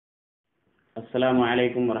السلام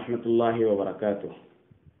عليكم ورحمة الله وبركاته.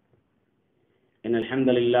 إن الحمد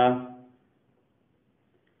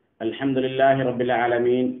لله رب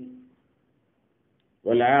العالمين،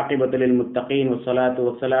 والعاقبة للمتقين، والصلاة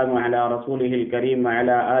والسلام على رسوله الكريم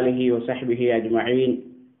وعلى آله وصحبه أجمعين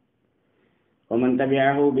ومن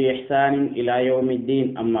تبعه بإحسان إلى يوم الدين.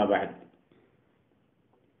 أما بعد،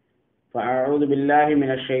 فأعوذ بالله من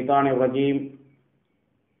الشيطان الرجيم.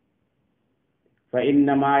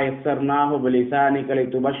 فإنما يسرناه بلسانك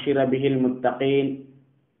لتبشر به المتقين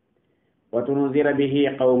وتنذر به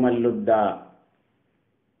قوما لدا.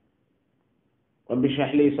 رب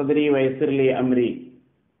اشرح لي صدري ويسر لي أمري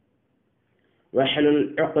واحلل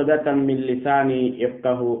عقدة من لساني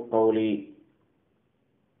يفقهوا قولي.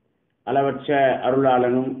 அளவற்ற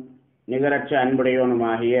அருளாளனும் நிகரற்ற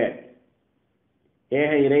அன்புடையவனுமாகிய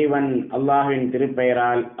ஏக இறைவன் அல்லாஹ்வின்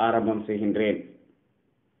திருப்பெயரால் ஆரம்பம் செய்கின்றேன்.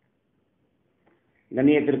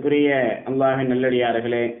 கண்ணியத்திற்குரிய அல்லாஹ்வின்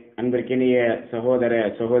நல்லடியார்களே, அன்பிற்கினிய சகோதர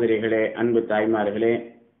சகோதரிகளே, அன்பு தாய்மார்களே,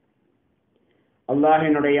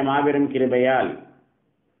 அல்லாஹ்வினுடைய மாபெரும் கிருபையால்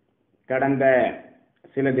கடந்த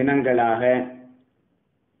சில தினங்களாக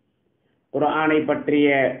குர்ஆனை பற்றிய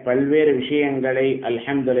பல்வேறு விஷயங்களை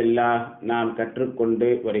அல்ஹம்துலில்லாஹ் நாம் கற்றுக்கொண்டு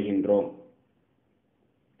வருகின்றோம்.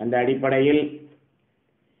 அந்த அடிப்படையில்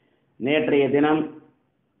நேற்றைய தினம்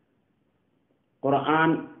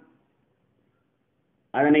குர்ஆன்,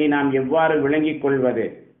 அதனை நாம் எவ்வாறு விளங்கிக் கொள்வது,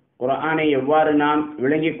 குர்ஆனை எவ்வாறு நாம்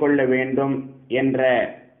விளங்கிக் கொள்ள வேண்டும் என்ற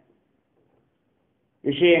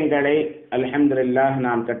விஷயங்களை அல்ஹம்துலில்லாஹ்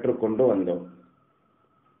நாம் கற்றுக்கொண்டு வந்தோம்.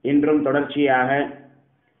 இன்றும் தொடர்ச்சியாக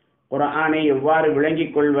குர்ஆனை எவ்வாறு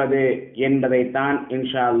விளங்கிக் கொள்வது என்பதைத்தான்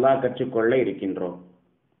இன்ஷா அல்லாஹ் கற்றுக்கொள்ள இருக்கின்றோம்.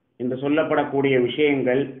 இன்று சொல்லப்படக்கூடிய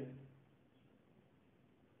விஷயங்கள்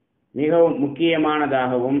மிகவும்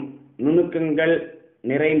முக்கியமானதாகவும் நுணுக்கங்கள்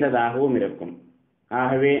நிறைந்ததாகவும் இருக்கும்.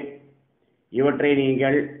 ஆகவே இவற்றை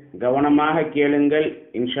நீங்கள் கவனமாக கேளுங்கள்.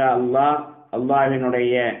 இன்ஷா அல்லாஹ்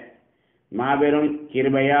அல்லாஹ்வினுடைய மாபெரும்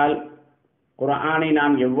கிருபையால் குர்ஆனை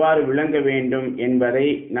நாம் எவ்வாறு விளங்க வேண்டும் என்பதை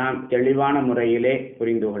நாம் தெளிவான முறையிலே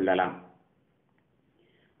புரிந்து கொள்ளலாம்.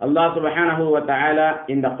 அல்லாஹ் சுப்ஹானஹு வ தஆலா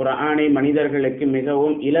இந்த குர்ஆனை மனிதர்களுக்கு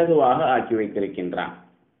மிகவும் இலகுவாக ஆக்கி வைத்திருக்கின்றான்.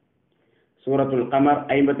 சூரத்துல் கமர்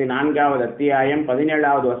 54வது அத்தியாயம்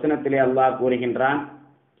 17வது வசனத்திலே அல்லாஹ் கூறுகின்றான்,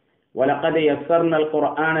 وَلَقَدْ يَسَّرْنَا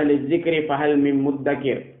الْقُرْآنَ لِلذِّكْرِ فَهَلْ مِن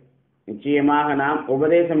مُدَّكِرٍ. நிச்சயமாக நாம்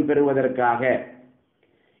உபதேசம் பெறுவதற்காக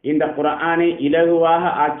இந்த குர்ஆனை இலகுவாக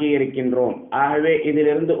ஆக்கி இருக்கின்றோம். ஆகவே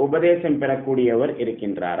இதிலிருந்து உபதேசம் பெறக்கூடியவர்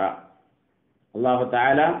இருக்கின்றாரா? அல்லாஹு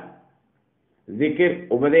தஆலா ஜிக்ர்,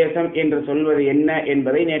 உபதேசம் என்று சொல்வது என்ன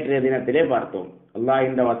என்பதை நேற்றைய தினத்திலே பார்த்தோம். அல்லாஹ்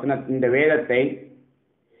இந்த வேதத்தை,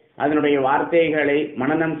 அதனுடைய வார்த்தைகளை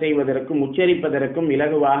மனனம் செய்வதற்கும் உச்சரிப்பதற்கும்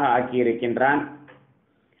இலகுவாக ஆக்கி இருக்கின்றான்.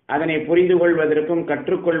 அதனை புரிந்து கொள்வதற்கும்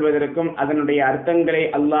கற்றுக்கொள்வதற்கும் அதனுடைய அர்த்தங்களை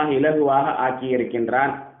அல்லாஹ் இலகுவாக ஆக்கி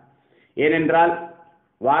இருக்கின்றான். ஏனென்றால்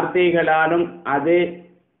வார்த்தைகளாலும் அது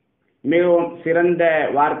மிகவும் சிறந்த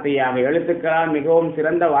வார்த்தையாக, எழுத்துக்களால் மிகவும்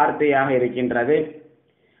சிறந்த வார்த்தையாக இருக்கின்றது.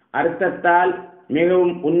 அர்த்தத்தால்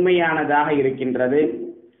மிகவும் உண்மையானதாக இருக்கின்றது.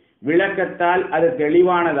 விளக்கத்தால் அது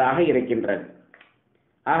தெளிவானதாக இருக்கின்றது.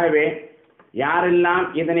 ஆகவே யாரெல்லாம்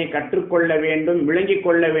இதனை கற்றுக்கொள்ள வேண்டும், விளங்கிக்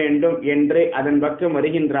கொள்ள வேண்டும் என்று அதன் பக்கம்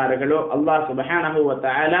வருகின்றார்களோ அல்லாஹ் சுப்ஹானஹு வ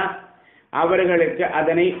தஆலா அவர்களுக்கு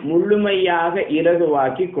அதனை முழுமையாக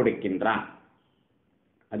இலகுவாக்கி கொடுக்கின்றான்.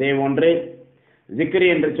 அதே போன்று ஜிக்ர்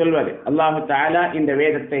என்று சொல்வது, அல்லாஹு தஆலா இந்த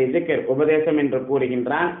வேதத்தை ஜிக்ர், உபதேசம் என்று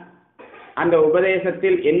கூறுகின்றான். அந்த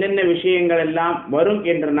உபதேசத்தில் என்னென்ன விஷயங்கள் எல்லாம் வரும்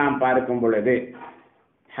என்று நாம் பார்க்கும் பொழுது,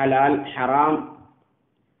 ஹலால், ஹராம்,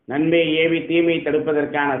 நன்மை ஏவி தீமை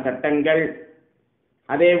தடுப்பதற்கான சட்டங்கள்,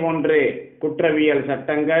 அதே போன்று குற்றவியல்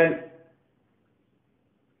சட்டங்கள்,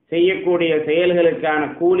 செய்யக்கூடிய செயல்களுக்கான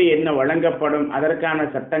கூலி என்ன வழங்கப்படும், அதற்கான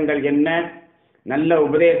சட்டங்கள் என்ன, நல்ல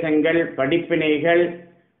உபதேசங்கள், படிப்பினைகள்,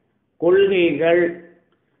 கொள்கைகள்,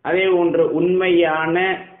 அதே போன்று உண்மையான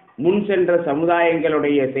முன் சென்ற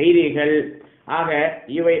சமுதாயங்களுடைய செய்திகள், ஆக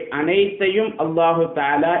இவை அனைத்தையும் அல்லாஹு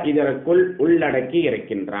தஆலா இதற்குள் உள்ளடக்கி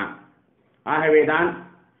இருக்கின்றான். ஆகவேதான்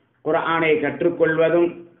குர்ஆனை கற்றுக்கொள்வதும்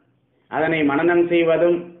அதனை மனனம்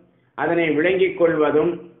செய்வதும் அதனை விளங்கிக்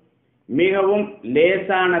கொள்வதும் மிகவும்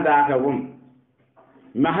லேசானதாகவும்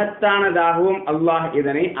மகத்தானதாகவும் அல்லாஹ்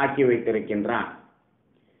இதனை ஆக்கி வைத்திருக்கின்றான்.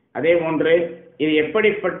 அதே போன்று இது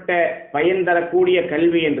எப்படிப்பட்ட பயன் தரக்கூடிய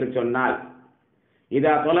கல்வி என்று சொன்னால்,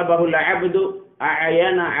 இதா தொலபகுல் அப்து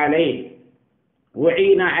அயன அலை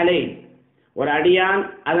உஈன அலை, ஒரு அடியான்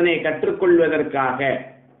அதனை கற்றுக்கொள்வதற்காக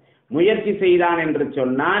முயற்சி செய்தான் என்று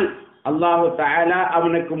சொன்னால் அல்லாஹு தஆலா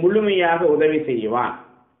அவனுக்கு முழுமையாக உதவி செய்வான்.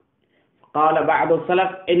 قال بعض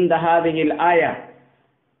السلف عند هذه الآية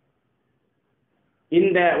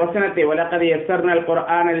இந்த வசனத்தை வலகத் யஸ்ஸர்னல்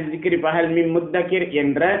குர்ஆன லிஸ்ஸிக்ரி ஃபஹல் மின் முத்தக்கிர்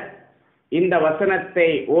என்ற இந்த வசனத்தை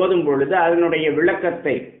ஓதும் பொழுது அதனுடைய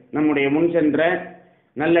விளக்கத்தை நம்முடைய முன் சென்ற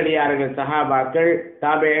நல்லடியார்கள், சஹாபாக்கள்,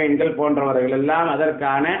 தாபிஈன்கள் போன்றவர்கள் எல்லாம்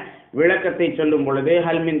அதற்கான விளக்கத்தை சொல்லும் பொழுது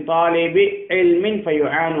ஹல் மின் தாலிபி இல்மின்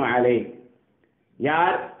ஃபயுஆனு அலைஹ்,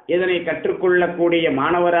 யார் இதனை கற்றுக்கொள்ளக்கூடிய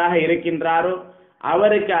மாணவராக இருக்கின்றாரோ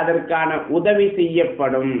அவருக்கு அதற்கான உதவி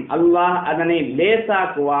செய்யப்படும், அல்லாஹ் அதனை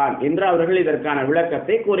லேசாக்குவான் என்று அவர்கள் இதற்கான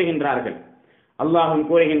விளக்கத்தை கூறுகின்றார்கள். அல்லாஹும்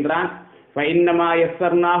கூறுகின்றான், ஃபஇன்னமா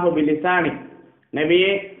யஸ்ஸர்னாஹு பிலிசானி,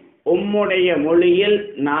 நபியே உம்முடைய மொழியில்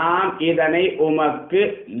நாம் இதனை உமக்கு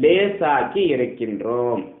லேசாக்கி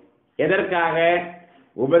இருக்கின்றோம். எதற்காக?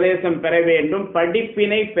 உபதேசம் பெற வேண்டும்,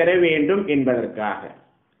 படிப்பினை பெற வேண்டும் என்பதற்காக.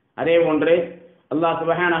 அதே போன்று அல்லாஹ்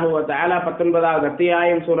சுப்ஹானஹு வ தஆலா 19வது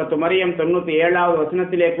அத்தியாயம் சூரத்து மரியம் 97வது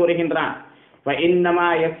வசனத்திலே கூறுகின்றான், ஃபஇன்னமா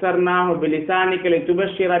யஸ்ஸர்னாஹு பிலிசானிக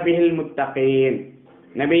லிதுபஷ்ஷிர பிஹில் முத்தகீன்,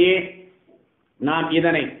 நபியே நாம்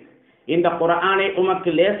இதனை இந்த குர்ஆனை உமக்கு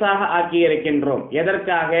லேசாக ஆக்கி இருக்கின்றோம்.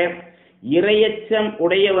 எதற்காக? இறையச்சம்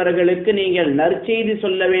உடையவர்களுக்கு நீங்கள் நற்செய்தி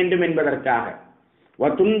சொல்ல வேண்டும் என்பதற்காக.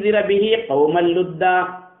 வதுன்சிர பிஹி கௌமல் லுத்தா,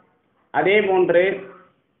 அதே போன்று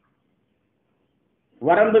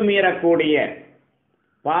வரம்பு மீறக்கூடிய,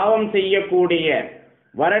 பாவம் செய்யக்கூடிய,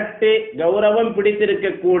 வரட்டு கௌரவம்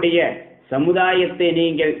பிடித்திருக்கக்கூடிய சமுதாயத்தை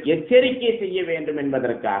நீங்கள் எச்சரிக்கை செய்ய வேண்டும்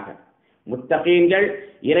என்பதற்காக. முத்தகீன்கள்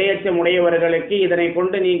இறையச்சம் உடையவர்களுக்கு இதனை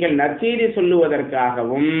கொண்டு நீங்கள் நற்செய்தி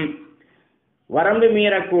சொல்லுவதற்காகவும், வரம்பு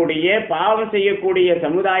மீறக்கூடிய பாவம் செய்யக்கூடிய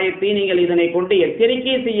சமுதாயத்தை நீங்கள் இதனை கொண்டு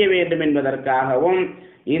எச்சரிக்கை செய்ய வேண்டும் என்பதற்காகவும்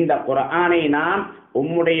இந்த குர்ஆனை நாம்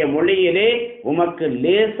உம்முடைய மொழியிலே உமக்கு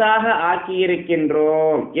லேசாக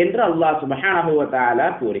ஆக்கியிருக்கின்றோம் என்று அல்லாஹ் சுப்ஹானஹு வ தஆலா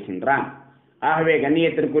கூறுகின்றான். ஆகவே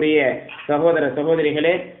கண்ணியத்திற்குரிய சகோதர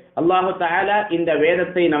சகோதரிகளே, அல்லாஹு தஆலா இந்த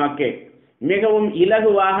வேதத்தை நமக்கு மிகவும்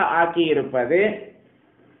இலகுவாக ஆக்கியிருப்பது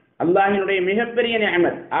அல்லாஹினுடைய மிகப்பெரிய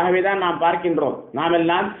நிஅமத். ஆகவேதான் நாம் பார்க்கின்றோம், நாம்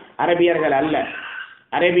எல்லாம் அரபியர்கள் அல்ல,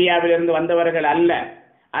 அரேபியாவிலிருந்து வந்தவர்கள் அல்ல,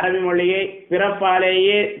 அரபி மொழியை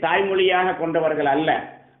பிறப்பாலேயே தாய்மொழியாக கொண்டவர்கள் அல்ல.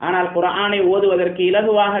 ஆனால் குர்ஆனை ஓதுவதற்கு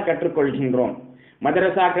இலகுவாக கற்றுக்கொள்கின்றோம்.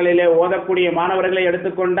 மதரசாக்களிலே ஓதக்கூடிய மாணவர்களை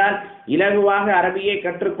எடுத்துக்கொண்டால் இலகுவாக அரபியை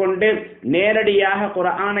கற்றுக்கொண்டு நேரடியாக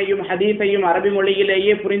குர்ஆனையும் ஹதீஸையும் அரபி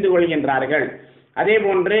மொழியிலேயே புரிந்து கொள்கின்றார்கள். அதே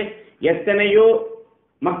போன்று எத்தனையோ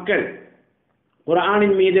மக்கள்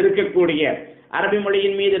குர்ஆனின் மீது இருக்கக்கூடிய, அரபி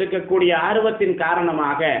மொழியின் மீது இருக்கக்கூடிய ஆர்வத்தின்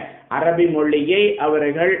காரணமாக அரபி மொழியை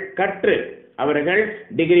அவர்கள்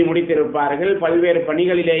டிகிரி முடித்திருப்பார்கள், பல்வேறு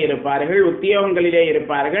பணிகளிலே இருப்பார்கள், உத்தியோகங்களிலே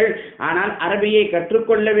இருப்பார்கள். ஆனால் அரபியை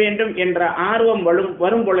கற்றுக்கொள்ள வேண்டும் என்ற ஆர்வம்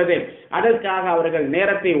வரும் பொழுது அதற்காக அவர்கள்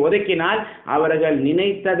நேரத்தை ஒதுக்கினால் அவர்கள்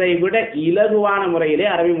நினைத்ததை விட இலகுவான முறையிலே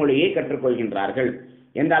அரபி மொழியை கற்றுக்கொள்கின்றார்கள்.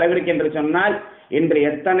 எந்த அளவிற்கு என்று சொன்னால், இன்று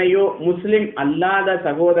எத்தனையோ முஸ்லிம் அல்லாத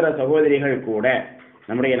சகோதர சகோதரிகள் கூட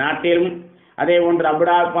நம்முடைய நாட்டிலும், அதே போன்று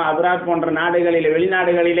அப்ராத் போன்ற நாடுகளிலே,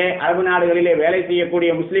 வெளிநாடுகளிலே, அரபு நாடுகளிலே வேலை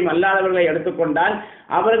செய்யக்கூடிய முஸ்லிம் அல்லாதவர்களை எடுத்துக்கொண்டால்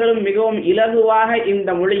அவர்களும் மிகவும் இலகுவாக இந்த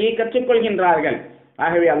மொழியை கற்றுக்கொள்கின்றார்கள்.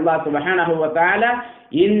 ஆகவே அல்லாஹ் சுப்ஹானஹு வ தஆலா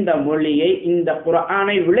இந்த மொழியை, இந்த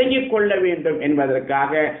குர்ஆனை விளங்கிக் கொள்ள வேண்டும்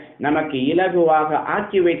என்பதற்காக நமக்கு இலகுவாக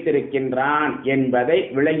ஆக்கி வைத்திருக்கின்றான் என்பதை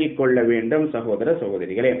விளங்கிக் கொள்ள வேண்டும் சகோதர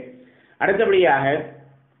சகோதரிகளே. அடுத்தபடியாக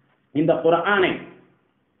இந்த குர்ஆனை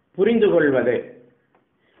புரிந்து கொள்வது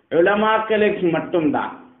உலமாக்களுக்கு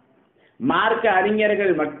மட்டும்தான், மார்க்க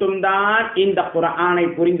அறிஞர்கள் மட்டும்தான் இந்த குர்ஆனை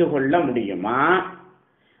புரிந்து கொள்ள முடியுமா?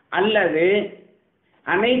 அல்லது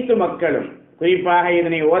அனைத்து மக்களும், குறிப்பாக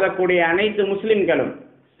இதனை ஓதக்கூடிய அனைத்து முஸ்லிம்களும்,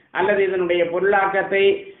 அல்லது இதனுடைய பொருளாக்கத்தை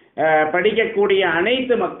படிக்கக்கூடிய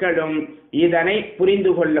அனைத்து மக்களும் இதனை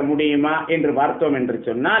புரிந்து கொள்ள முடியுமா என்று பார்த்தோம் என்று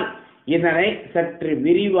சொன்னால், இதனை சற்று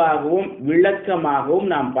விரிவாகவும் விளக்கமாகவும்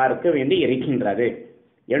நாம் பார்க்க வேண்டி இருக்கின்றது.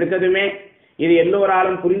 எடுத்ததுமே இது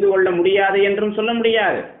எல்லோராலும் புரிந்து கொள்ள முடியாது என்றும் சொல்ல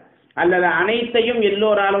முடியாது, அல்லது அனைத்தையும்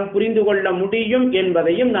எல்லோராலும் புரிந்து கொள்ள முடியும்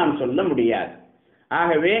என்பதையும் நாம் சொல்ல முடியாது.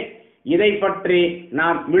 ஆகவே இதை பற்றி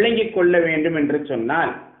நாம் விளங்கிக் கொள்ள வேண்டும் என்று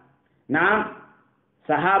சொன்னால், நாம்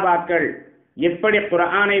சஹாபாக்கள் எப்படி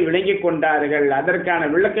குர்ஆனை விளங்கிக் கொண்டார்கள், அதற்கான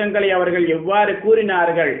விளக்கங்களை அவர்கள் எவ்வாறு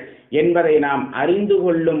கூறினார்கள் என்பதை நாம் அறிந்து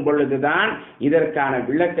கொள்ளும் பொழுதுதான் இதற்கான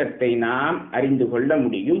விளக்கத்தை நாம் அறிந்து கொள்ள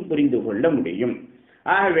முடியும், புரிந்து கொள்ள முடியும்.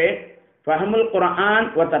 ஆகவே ஃபஹ்முல் குர்ஆன்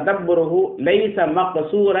வ ததப்புருஹு லைஸ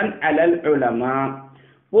மக்சூரன் அலல் உலமா,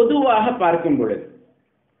 பொதுவாக பார்க்கும் பொழுது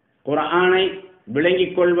குர்ஆனை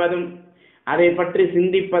விளங்கிக் கொள்வதும் அதை பற்றி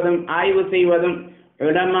சிந்திப்பதும் ஆய்வு செய்வதும்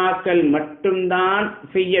உலமாக்கள் மட்டும்தான்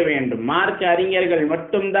செய்ய வேண்டும், மார்க்க அறிஞர்கள்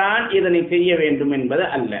மட்டும்தான் இதனை செய்ய வேண்டும் என்பது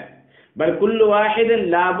அல்ல. பல் குல்லு வாஹிதின்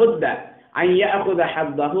லா புத்த அன் யஅகுத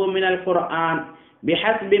ஹத்தஹு மினல் குர்ஆன்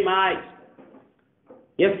பிஹஸ்பி மா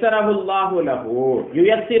யஸ்ஸரஹு அல்லாஹு லஹு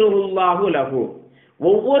யுயஸ்ஸிருஹு அல்லாஹு லஹு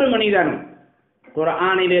ஒவ்வொரு மனிதனும்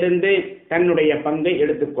குர்ஆனிலிருந்து தன்னுடைய பங்கை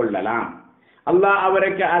எடுத்துக்கொள்ளலாம். அல்லாஹ்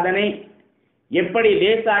அவருக்கு அதனை எப்படி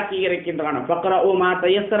லேசாக்கி இருக்கின்றான். ஃபக்ரஉ மா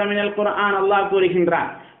தயஸ்ஸர மினல் குர்ஆன், அல்லாஹ் கூறுகின்றான்,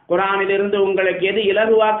 குர்ஆனிலிருந்து உங்களுக்கு எது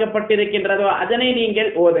இலகுவாக்கப்பட்டிருக்கின்றதோ அதனை நீங்கள்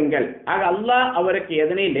ஓதுங்கள். ஆக அல்லாஹ் அவருக்கு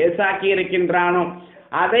எதனை லேசாக்கி இருக்கின்றானோ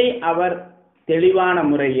அதை அவர் தெளிவான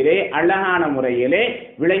முறையிலே அழகான முறையிலே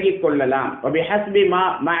விளங்கிக் கொள்ளலாம். வபிஹஸ்பி மா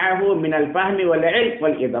மஅஹு மினல் ஃபஹ்மி வல் இல்ம்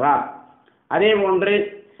வல் இத்ராக். அதே போன்று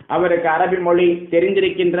அவருக்கு அரபி மொழி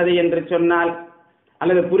தெரிந்திருக்கின்றது என்று சொன்னால்,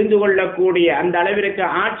 அல்லது புரிந்து கொள்ளக்கூடிய அந்த அளவிற்கு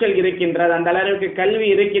ஆற்றல் இருக்கின்றது, அந்த அளவிற்கு கல்வி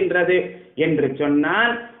இருக்கின்றது என்று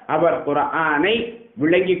சொன்னால் அவர் குர்ஆனை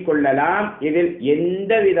விளங்கிக் கொள்ளலாம். இதில்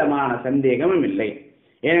எந்த விதமான சந்தேகமும் இல்லை.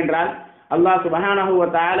 ஏனென்றால் அல்லாஹ் சுப்ஹானஹு வ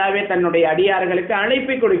தஆலாவே தன்னுடைய அடியார்களுக்கு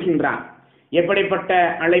அழைப்பை கொடுக்கின்றான். எப்படிப்பட்ட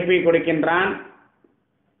அழைப்பை கொடுக்கின்றான்?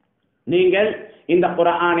 நீங்கள் இந்த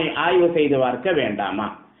குர்ஆனை ஆய்வு செய்து பார்க்க வேண்டாமா?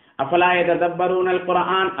 அஃபலா யததப்பரூனல்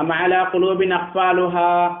குர்ஆன் அம் அலா குலூபின் அக்ஃபாலுஹா,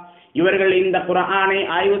 இவர்கள் இந்த குர்ஆனை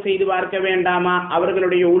ஆய்வு செய்து பார்க்க வேண்டாமா?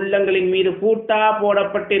 அவர்களுடைய உள்ளங்களின் மீது பூட்டா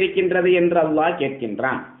போடப்பட்டிருக்கின்றது என்று அல்லாஹ்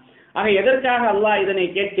கேட்கின்றான். ஆக எதற்காக அல்லாஹ் இதனை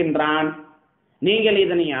கேட்கின்றான்? நீங்கள்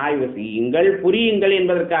இதனை ஆய்வு செய்யுங்கள், புரியுங்கள்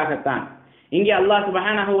என்பதற்காகத்தான். இங்கே அல்லாஹ்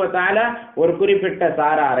சுப்ஹானஹு வ தஆலா ஒரு குறிப்பிட்ட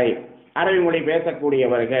சாராரை, அரபி மொழி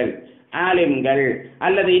பேசக்கூடியவர்கள், ஆலிம்கள்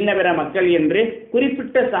அல்லது இன்னபிற மக்கள் என்று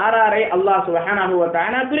குறிப்பிட்ட சாராரை அல்லாஹ் சுப்ஹானஹு வ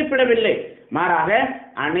தஆலா குறிப்பிடவில்லை. மாறாக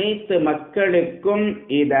அனைத்து மக்களுக்கும்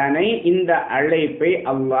இந்த அழைப்பை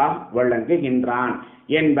அல்லாஹ் வழங்குகின்றான்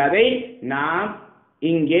என்பதை நாம்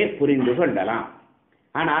இங்கே புரிந்து கொள்ளலாம்.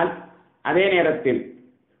 ஆனால் அதே நேரத்தில்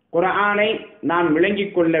குர்ஆனை நாம்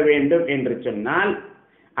விளங்கிக் கொள்ள வேண்டும் என்று சொன்னால்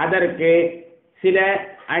அதற்கு சில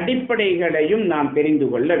அடிப்படைகளையும் நாம் தெரிந்து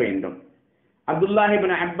கொள்ள வேண்டும். அப்துல்லாஹ்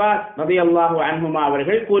இப்னு அப்பாஸ் ரலியல்லாஹு அன்ஹுமா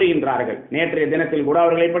அவர்கள் கூறுகின்றார்கள், நேற்றைய தினத்தில் கூட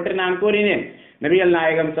அவர்களை பற்றி நான் கூறினேன். நபிகள்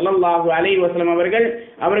நாயகம் ஸல்லல்லாஹு அலைஹி வஸல்லம்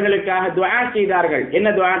அவர்களுக்காக துஆ செய்தார்கள். என்ன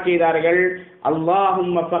துஆ செய்தார்கள்?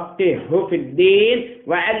 அல்லாஹும்ம ஃபக்ஹு ஃபித்தீன்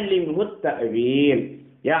வஅல்லிம்ஹு தஅவீல்.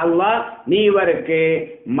 யா அல்லாஹ், நீ இவருக்கு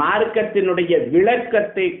மார்க்கத்தினுடைய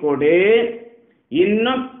விளக்கத்தை கொடு,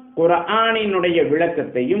 இன்னும் குர்ஆனினுடைய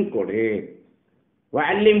விளக்கத்தையும் கொடு.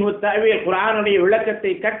 வஅல்லிம்ஹு தஅவீல், குர்ஆனுடைய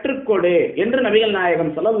விளக்கத்தை கற்றுக்கொடு என்று நபிகள்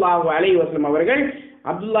நாயகம் ஸல்லல்லாஹு அலைஹி வஸல்லம் அவர்கள்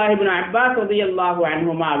அப்துல்லாஹ் இப்னு அப்பாஸ் ரலியல்லாஹு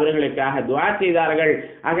அன்ஹுமா அவர்களுக்காக துஆ செய்தார்கள்.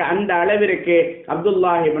 ஆக அந்த அளவிற்கு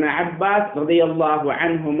அப்துல்லாஹ் இப்னு அப்பாஸ் ரலியல்லாஹு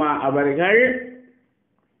அன்ஹுமா அவர்கள்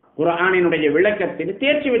குர்ஆனினுடைய விளக்கத்தில்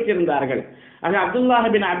தேர்ச்சி பெற்றிருந்தார்கள். ஆக அப்துல்லாஹ்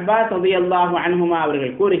இப்னு அப்பாஸ் ரலியல்லாஹு அன்ஹுமா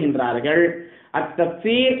அவர்கள் கூறுகின்றார்கள்,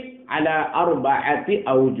 அத்-தஃப்ஸீர் அலா அர்பஅத்தி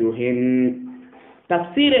அவ்ஜுஹின்.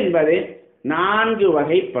 தஃப்ஸீர் என்பது 4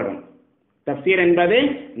 வகைப்படும். தஃப்ஸீர் என்பது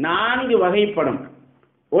 4 வகைப்படும்.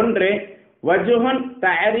 ஒன்று, வஜுஹுன்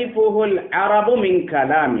தஅரிஃபுல் அரபு மின்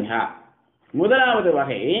கலாமிஹா. முதலாவது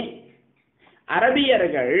வகை,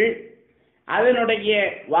 அரபியர்கள் அதனுடைய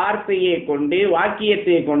வார்த்தையை கொண்டு,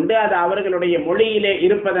 வாக்கியத்தை கொண்டு, அது அவர்களுடைய மொழியிலே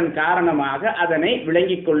இருப்பதன் காரணமாக அதனை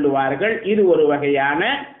விளங்கிக் கொள்ளுவார்கள். இது ஒரு வகையான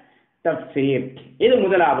தஃப்ஸீர். இது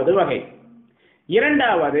முதலாவது வகை.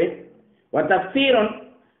 இரண்டாவது, வதஃப்ஸீருன்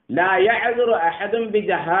லா யஅذுரு அஹதுன்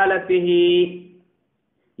பிஜஹாலத்திஹி.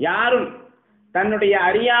 யாரும் தன்னுடைய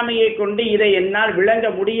அறியாமையை கொண்டு இதை என்னால் விளங்க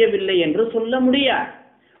முடியவில்லை என்று சொல்ல முடியாது.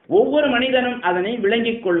 ஒவ்வொரு மனிதனும் அதனை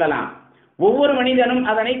விளங்கிக் கொள்ளலாம், ஒவ்வொரு மனிதனும்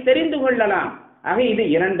அதனை தெரிந்து கொள்ளலாம். ஆக இது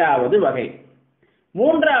இரண்டாவது வகை.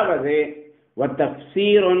 மூன்றாவது,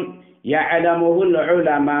 வதஃப்ஸீருன் யஅலமுல்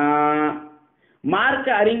உலமா. மார்க்க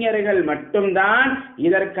அறிஞர்கள் மட்டும்தான்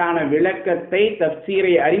இதற்கான விளக்கத்தை,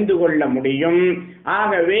 தஃப்ஸீரை அறிந்து கொள்ள முடியும்.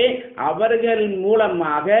 ஆகவே அவர்கள்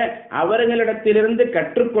மூலமாக, அவர்களிடத்திலிருந்து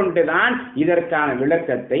கற்றுக்கொண்டுதான் இதற்கான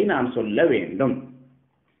விளக்கத்தை நாம் சொல்ல வேண்டும்.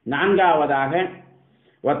 நான்காவதாக,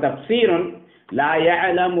 வதஃப்ஸீருன் லா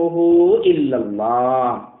யஅலமுஹு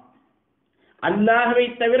இல்லல்லாஹ். அல்லாஹ்வை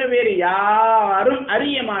தவிர வேறு யாரும்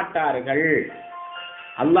அறிய மாட்டார்கள்.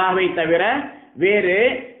 அல்லாஹ்வை தவிர வேறு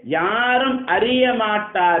யாரும் அறிய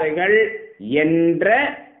மாட்டார்கள் என்ற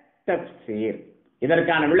தஃப்ஸீர்.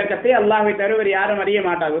 இதற்கான விளக்கத்தை அல்லாஹ்வை தவிர வேறு யாரும் அறிய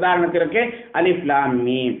மாட்டார்கள். உதாரணத்திற்கு அலிஃப் லாம்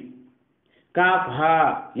மீம், காஃப் ஹா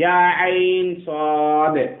யா ஐன்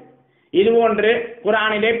ஸாத், இது போன்று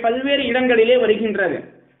குர்ஆனிலே பல்வேறு இடங்களிலே வருகின்றது.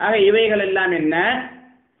 ஆக இவைகள் எல்லாம் என்ன?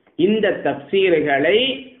 இந்த தஃப்ஸீர்களை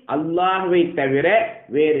அல்லாஹ்வை தவிர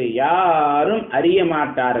வேறு யாரும் அறிய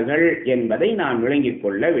மாட்டார்கள் என்பதை நாம் விளங்கிக்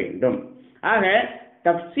கொள்ள வேண்டும். ஆக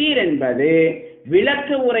தஃப்ஸீர் என்பது, விளக்க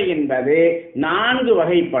உரை என்பது 4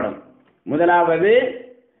 வகைப்படும். முதலாவது,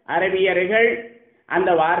 அரபியர்கள் அந்த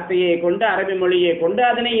வார்த்தையை கொண்டு, அரபி மொழியை கொண்டு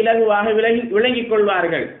அதனை இலகுவாக விளங்கிக்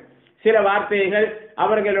கொள்வார்கள். சில வார்த்தைகள்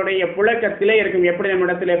அவர்களுடைய புழக்கத்திலே இருக்கும். எப்படி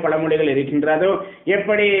நம்மிடத்திலே பல மொழிகள் இருக்கின்றதோ,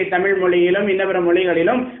 எப்படி தமிழ் மொழியிலும் இன்னபிற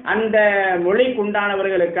மொழிகளிலும் அந்த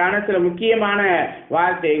மொழிக்குண்டானவர்களுக்கான சில முக்கியமான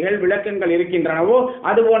வார்த்தைகள் விளக்கங்கள் இருக்கின்றனவோ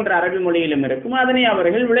அது போன்ற அரபி மொழியிலும் இருக்கும். அதனை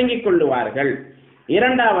அவர்கள் விளங்கிக் கொள்ளுவார்கள்.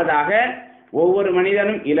 இரண்டாவதாக, ஒவ்வொரு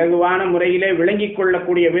மனிதனும் இலகுவான முறையிலே விளங்கிக்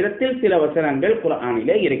கொள்ளக்கூடிய விதத்தில் சில வசனங்கள்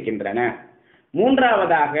குர்ஆனிலே இருக்கின்றன.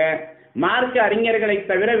 மூன்றாவதாக, மார்க்க அறிஞர்களை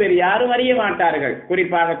தவிர வேறு யாரும் அறிய மாட்டார்கள்.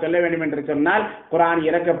 குறிப்பாக சொல்ல வேண்டும் என்று சொன்னால், குர்ஆன்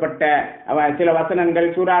இறக்கப்பட்ட சில வசனங்கள்,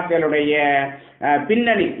 சூறாக்களுடைய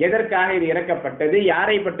பின்னணி, எதற்காக இது இறக்கப்பட்டது,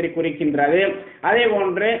 யாரை பற்றி குறிக்கின்றது, அதே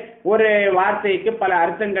போன்று ஒரு வார்த்தைக்கு பல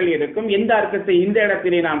அர்த்தங்கள் இருக்கும், எந்த அர்த்தத்தை இந்த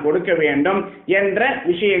இடத்திலே நாம் கொடுக்க வேண்டும் என்ற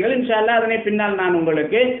விஷயங்கள் இன்ஷா அல்லாஹ் அதனை பின்னால் நான்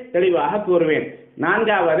உங்களுக்கு தெளிவாக கூறுவேன்.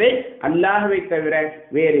 நான்காவது, அல்லாஹ்வை தவிர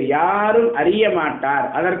வேறு யாரும் அறிய மாட்டார்.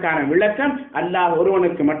 அதற்கான விளக்கம் அல்லாஹ்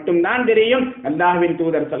ஒருவனுக்கு மட்டும்தான் தெரியும். அல்லாஹ்வின்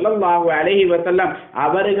தூதர் ஸல்லல்லாஹு அலைஹி வஸல்லம்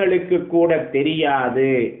அவர்களுக்கு கூட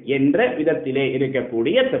தெரியாது என்ற விதத்திலே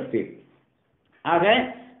இருக்கக்கூடிய தஃப்சீர். ஆக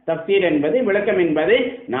தஃப்சீர் என்பது, விளக்கம் என்பது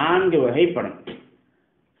 4 வகைப்படும்.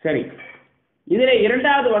 சரி, இதிலே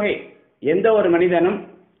இரண்டாவது வகை, எந்த ஒரு மனிதனும்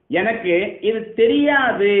எனக்கு இது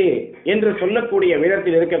தெரியாது என்று சொல்லக்கூடிய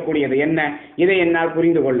விதத்தில் இருக்கக்கூடியது என்ன, இதை என்னால்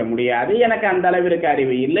புரிந்து கொள்ள முடியாது, எனக்கு அந்த அளவிற்கு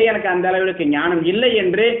அறிவு இல்லை, எனக்கு அந்த அளவிற்கு ஞானம் இல்லை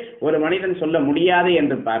என்று ஒரு மனிதன் சொல்ல முடியாது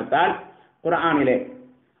என்று பார்த்தால், குர்ஆனிலே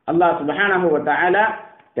அல்லாஹ் சுப்ஹானஹு வ தஆலா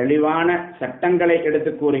தெளிவான சட்டங்களை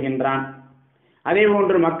எடுத்து கூறுகின்றான். அதே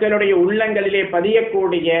போன்று மக்களுடைய உள்ளங்களிலே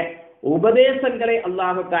பதியக்கூடிய உபதேசங்களை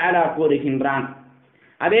அல்லாஹ் தஆலா கூறுகின்றான்.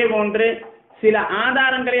 அதே போன்று சில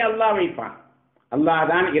ஆதாரங்களை அல்லாஹ் வைப்பான். அல்லாஹ்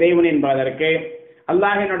தான் இறைவன் என்பதற்கு,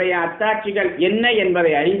 அல்லாஹினுடைய அத்தாட்சிகள் என்ன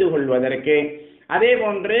என்பதை அறிந்து கொள்வதற்கு, அதே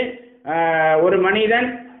போன்று ஒரு மனிதன்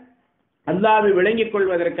அல்லாஹ்வை விளங்கிக்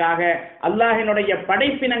கொள்வதற்காக அல்லாஹினுடைய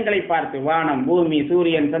படைப்பினங்களை பார்த்து, வானம், பூமி,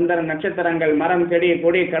 சூரியன், சந்திரன், நட்சத்திரங்கள், மரம், செடி,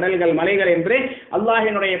 கொடி, கடல்கள், மலைகள் என்று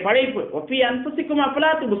அல்லாஹினுடைய படைப்பு, ஒஃபி அன்ஃபுசிக்கும்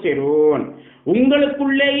அஃபலா துப்சிரூன்,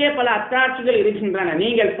 உங்களுக்குள்ளேயே பல அத்தாட்சிகள் இருக்கின்றன,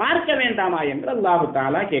 நீங்கள் பார்க்க வேண்டாமா என்று அல்லாஹ்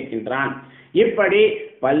தஆலா கேட்கின்றான். இப்படி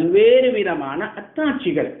பல்வேறு விதமான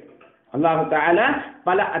அத்தாட்சிகள், அல்லாஹ் தஆலா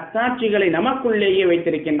பல அத்தாட்சிகளை நமக்குள்ளேயே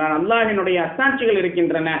வைத்திருக்கின்றான். அல்லாஹினுடைய அத்தாட்சிகள்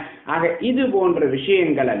இருக்கின்றன. ஆக இது போன்ற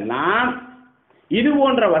விஷயங்கள் எல்லாம், இது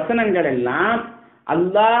போன்ற வசனங்கள் எல்லாம்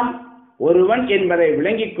அல்லாஹ் ஒருவன் என்பதை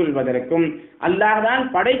விளங்கிக் கொள்வதற்கும், அல்லாஹ் தான்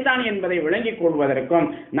படைத்தான் என்பதை விளங்கிக் கொள்வதற்கும்,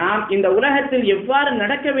 நாம் இந்த உலகத்தில் எவ்வாறு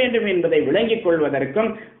நடக்க வேண்டும் என்பதை விளங்கிக் கொள்வதற்கும்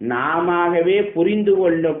நாமவே புரிந்து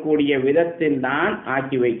கொள்ளக்கூடிய விதத்தில் தான்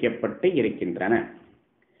ஆக்கி வைக்கப்பட்டு இருக்கின்றன.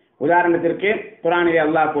 உதாரணத்திற்கு குர்ஆனிலே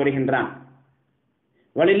அல்லாஹ் கூறுகின்றான்,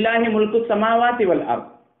 வலில்லாஹி முல்கு ஸமாவாதி வல் அர்த்,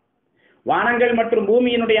 வானங்கள் மற்றும்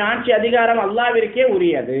பூமியினுடைய ஆட்சி அதிகாரம் அல்லாஹ்விற்கே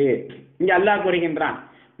உரியது. இங்கே அல்லாஹ் கூறுகின்றான்,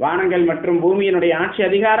 வானங்கள் மற்றும் பூமியினுடைய ஆட்சி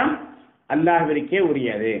அதிகாரம் அல்லாஹ்விற்கே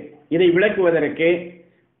உரியது. இதை விளக்குவதற்கு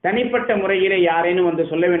தனிப்பட்ட முறையிலே யாரேனும் வந்து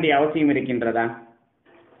சொல்ல வேண்டிய அவசியம் இருக்கின்றதா?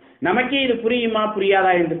 நமக்கே இது புரியுமா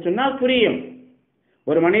புரியாதா என்று சொன்னால் புரியும்.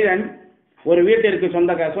 ஒரு மனிதன் ஒரு வீட்டிற்கு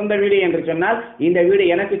சொந்த வீடு என்று சொன்னால், இந்த வீடு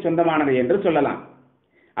எனக்கு சொந்தமானது என்று சொல்லலாம்.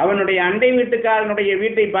 அவனுடைய அண்டை வீட்டுக்காரனுடைய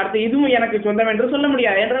வீட்டை பார்த்து இதுவும் எனக்கு சொந்தம் என்று சொல்ல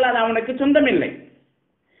முடியாது, என்றால் அது அவனுக்கு சொந்தம் இல்லை.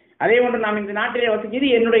 அதே போன்று நாம் இந்த நாட்டிலே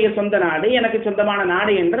வசிக்கிறது என்னுடைய சொந்த நாடு, எனக்கு சொந்தமான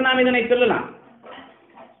நாடு என்று நாம் இதனை சொல்லலாம்.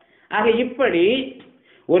 ஆக இப்படி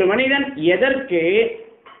ஒரு மனிதன் எதற்கு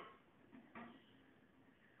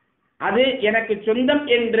அது எனக்கு சொந்தம்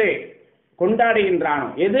என்று கொண்டாடுகின்றானோ,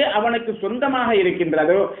 எது அவனுக்கு சொந்தமாக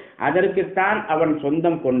இருக்கின்றதோ அதற்குத்தான் அவன்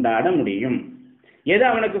சொந்தம் கொண்டாட முடியும். எது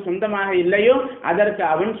அவனுக்கு சொந்தமாக இல்லையோ அதற்கு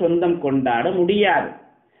அவன் சொந்தம் கொண்டாட முடியாது.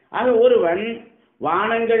 ஆக ஒருவன்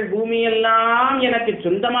வானங்கள் பூமியெல்லாம் எனக்கு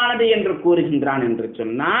சொந்தமானது என்று கூறுகின்றான் என்று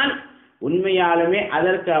சொன்னால், உண்மையாலுமே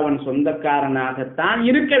அதற்கு அவன் சொந்தக்காரனாகத்தான்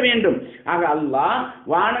இருக்க வேண்டும். ஆக அல்லாஹ்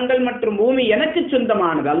வானங்கள் மற்றும் பூமி எனக்கு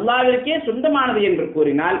சொந்தமானது, அல்லாஹ்விற்கே சொந்தமானது என்று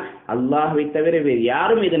கூறினால், அல்லாஹ்வை தவிர வேறு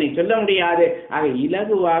யாரும் இதனை சொல்ல முடியாது. ஆக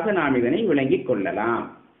இலகுவாக நாம் இதனை விளங்கிக் கொள்ளலாம்.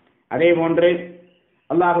 அதே போன்று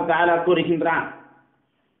அல்லாஹ் தஆலா கூறுகின்றான்,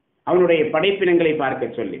 அவனுடைய படைப்பினங்களை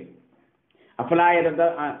பார்க்க சொல்லி,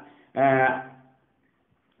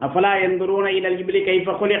 அஃபலா யன்துரூன இலல் இப்லி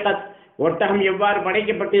கைஃப குலிகத், ஒட்டகம் எவ்வாறு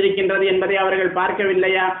படைக்கப்பட்டிருக்கின்றது என்பதை அவர்கள்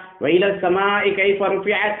பார்க்கவில்லையா? வைலஸ் ஸமாஇ கைஃப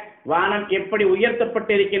ருஃபிஅத், வானம் எப்படி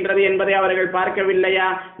உயர்த்தப்பட்டிருக்கின்றது என்பதை அவர்கள் பார்க்கவில்லையா?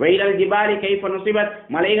 வைலல் ஜிபாலி கைஃப நுஸிபத்,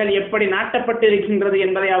 மலைகள் எப்படி நாட்டப்பட்டிருக்கின்றது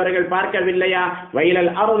என்பதை அவர்கள் பார்க்கவில்லையா?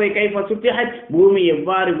 வைலல் அர்தி கைஃப சுத்திஹத், பூமி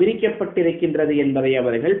எவ்வாறு விரிக்கப்பட்டிருக்கின்றது என்பதை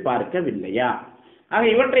அவர்கள் பார்க்கவில்லையா? ஆக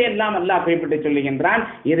இவற்றையெல்லாம் அல்லாஹ் குறிப்பிட்டு சொல்லுகின்றான்,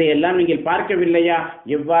 இதையெல்லாம் நீங்கள் பார்க்கவில்லையா?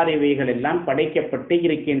 எவ்வாறு இவைகள் எல்லாம் படைக்கப்பட்டு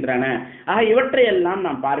இருக்கின்றன. ஆக இவற்றையெல்லாம்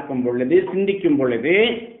நாம் பார்க்கும் பொழுது, சிந்திக்கும் பொழுது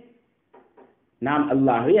நாம்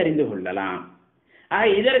அல்லாஹ்வை அறிந்து கொள்ளலாம். ஆக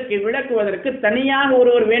இதற்கு விளக்குவதற்கு தனியாக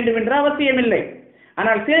ஒருவர் வேண்டும் என்ற அவசியமில்லை.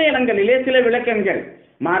 ஆனால் சில இடங்களிலே சில விளக்கங்கள்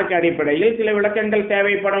மார்க்க அடிப்படையில் சில விளக்கங்கள்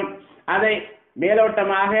தேவைப்படும். அதை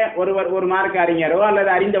மேலோட்டமாக ஒரு மார்க்க அறிஞரோ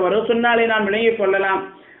அல்லது அறிந்தவரோ சொன்னாலே நாம் விளங்கிக் கொள்ளலாம்.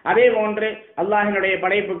 அதே போன்று அல்லாஹினுடைய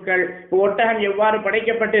படைப்புகள் ஒட்டகம் எவ்வாறு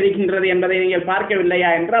படைக்கப்பட்டிருக்கின்றது என்பதை நீங்கள் பார்க்கவில்லையா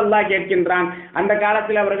என்று அல்லாஹ் கேட்கின்றான். அந்த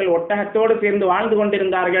காலத்தில் அவர்கள் ஒட்டகத்தோடு சேர்ந்து வாழ்ந்து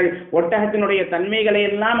கொண்டிருந்தார்கள். ஒட்டகத்தினுடைய தன்மைகளை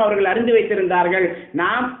எல்லாம் அவர்கள் அறிந்து வைத்திருந்தார்கள்.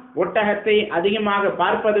 நாம் ஒட்டகத்தை அதிகமாக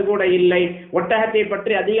பார்ப்பது கூட இல்லை, ஒட்டகத்தை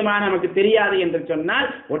பற்றி அதிகமாக நமக்கு தெரியாது என்று சொன்னால்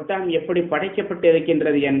ஒட்டகம் எப்படி படைக்கப்பட்டு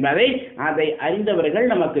இருக்கின்றது என்பதை அதை அறிந்தவர்கள்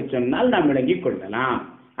நமக்கு சொன்னால் நாம் விளங்கிக் கொள்ளலாம்.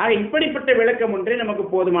 ஆக இப்படிப்பட்ட விளக்கம் ஒன்றே நமக்கு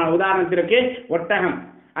போதுமான. உதாரணத்திற்கு ஒட்டகம்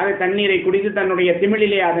அது தண்ணீரை குடித்து தன்னுடைய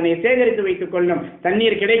திமிழிலே அதனை சேகரித்து வைத்துக் கொள்ளும்.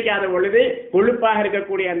 தண்ணீர் கிடைக்காத பொழுது கொழுப்பாக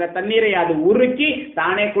இருக்கக்கூடிய அந்த தண்ணீரை அது உருக்கி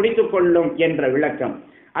தானே குடித்துக் கொள்ளும் என்ற விளக்கம்.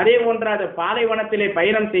 அதே போன்று அது பாலைவனத்திலே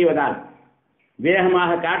பயணம் செய்வதால்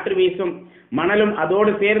வேகமாக காற்று வீசும், மணலும்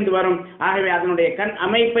அதோடு சேர்ந்து வரும். ஆகவே அதனுடைய கண்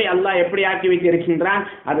அமைப்பை அல்லாஹ் எப்படி ஆக்கி வைத்திருக்கின்றான்,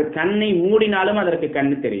 அது கண்ணை மூடினாலும் அதற்கு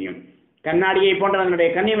கண்ணு தெரியும். கண்ணாடியை போன்ற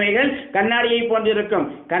அதனுடைய கண்ணிமைகள் கண்ணாடியை போன்றிருக்கும்,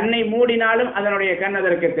 கண்ணை மூடினாலும் அதனுடைய கண்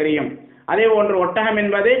அதற்கு தெரியும். அதே போன்று ஒட்டகம்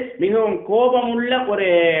என்பது மிகவும் கோபமுள்ள ஒரு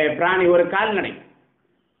பிராணி, ஒரு கால்நடை.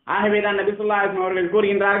 ஆகவேதான் நபி ஸல்லல்லாஹு அலைஹி வஸல்லம் அவர்கள்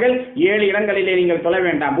கூறுகின்றார்கள், 7 இடங்களிலே நீங்கள் தொழ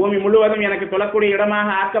வேண்டாம். பூமி முழுவதும் எனக்கு தொழக்கூடிய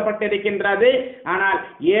இடமாக ஆக்கப்பட்டிருக்கின்றது, ஆனால்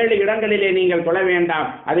 7 இடங்களிலே நீங்கள் தொழ வேண்டாம்.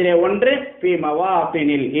 அதிலே ஒன்று ஃபீ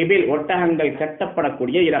மவாத்தினில் இபில், ஒட்டகங்கள்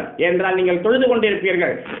கட்டப்படக்கூடிய இடம். என்றால் நீங்கள் தொழுது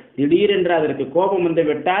கொண்டிருப்பீர்கள், திடீரென்று அதற்கு கோபம் வந்து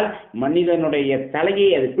விட்டால் மனிதனுடைய தலையை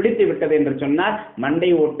அது பிடித்து விட்டது என்று சொன்னால்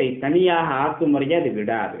மண்டை ஓட்டை தனியாக ஆக்கும் முறையை அது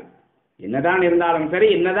விடாது. என்னதான் இருந்தாலும் சரி,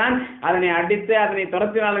 என்னதான் அதனை அடித்து அதனை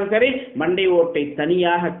துரத்தினாலும் சரி, மண்டை ஓட்டை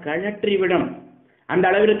தனியாக கழற்றிவிடும். அந்த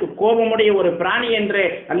அளவிற்கு கோபமுடைய ஒரு பிராணி என்று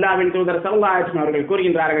அல்லாஹ்வின் தூதர் ஸல்லல்லாஹு அலைஹி வஸல்லம் அவர்கள்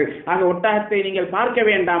கூறுகின்றார்கள். ஆக ஒட்டகத்தை நீங்கள் பார்க்க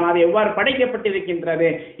வேண்டாம், அது எவ்வாறு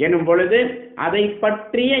படைக்கப்பட்டிருக்கின்றது எனும் பொழுது அதை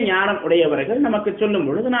பற்றிய ஞானம் உடையவர்கள் நமக்கு சொல்லும்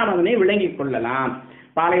பொழுது நாம் அதனை விளங்கிக் கொள்ளலாம்.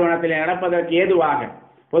 பாலைவனத்தில் நடப்பதற்கு ஏதுவாக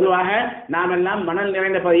பொதுவாக நாம் எல்லாம் மணல்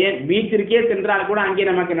நிறைந்த பகுதியை பீச்சிற்கே சென்றால் கூட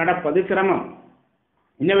அங்கே நமக்கு நடப்பது சிரமம்,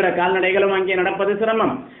 இன்னவிர கால்நடைகளும் அங்கே நடப்பது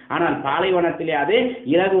சிரமம். ஆனால் பாலைவனத்திலே அது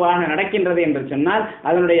இலகுவாக நடக்கின்றது என்று சொன்னால்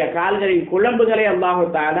அதனுடைய கால்களின் குழம்புகளை அல்லாஹு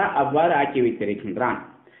தஆலா அவ்வாறு ஆக்கி வைத்திருக்கின்றான்.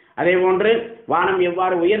 அதே போன்று வானம்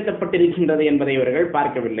எவ்வாறு உயர்த்தப்பட்டிருக்கின்றது என்பதை இவர்கள்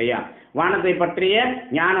பார்க்கவில்லையா? வானத்தை பற்றிய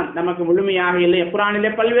ஞானம் நமக்கு முழுமையாக இல்லை. குர்ஆனிலே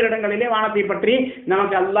பல்வேறு இடங்களிலே வானத்தை பற்றி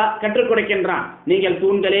நமக்கு அல்லாஹ் கற்றுக் கொடுக்கின்றான். நீங்கள்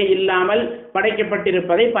தூண்களே இல்லாமல்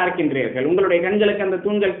படைக்கப்பட்டிருப்பதை பார்க்கின்றீர்கள், உங்களுடைய கண்களுக்கு அந்த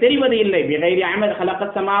தூண்கள் தெரிவது இல்லை. பிகைரி அமத்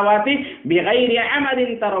ஹலகஸ் ஸமாவாதி பிகைரி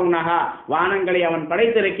அமதின் தரவுனஹா, வானங்களை அவன்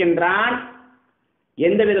படைத்திருக்கின்றான்,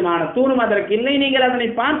 எந்த விதமான தூணும் அதற்கு இல்லை, நீங்கள் அதனை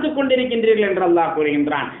பார்த்து கொண்டிருக்கின்றீர்கள் என்று அல்லாஹ்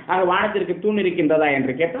கூறுகின்றான். ஆக வானத்திற்கு தூண் இருக்கின்றதா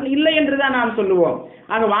என்று கேட்டால் இல்லை என்றுதான் நாம் சொல்லுவோம்.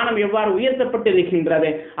 ஆக வானம் எவ்வாறு உயர்த்தப்பட்டு இருக்கின்றது,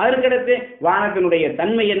 அதற்கடுத்து வானத்தினுடைய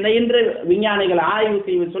தன்மை என்ன என்று விஞ்ஞானிகள் ஆய்வு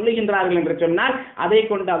செய்து சொல்லுகின்றார்கள் என்று சொன்னால் அதை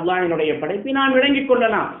கொண்டு அல்லாஹ்வினுடைய படைப்பை நாம் விளங்கிக்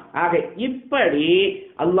கொள்ளலாம். ஆக இப்படி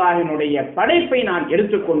அல்லாஹ்வினுடைய படைப்பை நான்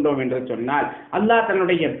எடுத்துக்கொண்டோம் என்று சொன்னால் அல்லாஹ்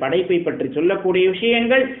தன்னுடைய படைப்பை பற்றி சொல்லக்கூடிய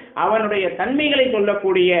விஷயங்கள், அவனுடைய தன்மைகளை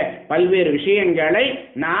சொல்லக்கூடிய பல்வேறு விஷயங்களை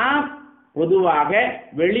நாம் பொதுவாக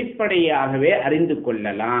வெளிப்படையாகவே அறிந்து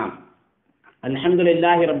கொள்ளலாம்.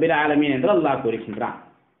 அல்ஹம்துலில்லாஹி ரப்பில் ஆலமீன் என்று அல்லாஹ் கூறுகின்றான்.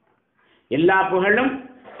 எல்லா புகழும்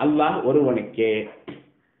அல்லாஹ் ஒருவனுக்கே.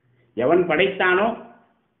 எவன் படைத்தானோ,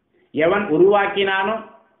 எவன் உருவாக்கினானோ,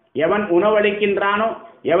 எவன் உணவளிக்கின்றானோ,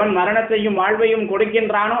 எவன் மரணத்தையும் வாழ்வையும்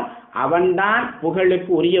கொடுக்கின்றானோ அவன்தான்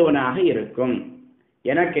புகழுக்கு உரியவனாக இருக்கும்.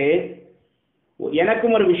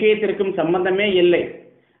 எனக்கும் ஒரு விஷயத்திற்கும் சம்பந்தமே இல்லை,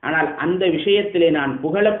 ஆனால் அந்த விஷயத்திலே நான்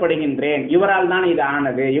புகழப்படுகின்றேன், இவரால் தான் இது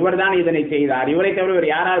ஆனது, இவர் தான் இதனை செய்தார், இவரை தவிர இவர்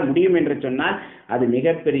யாரால் முடியும் என்று சொன்னால் அது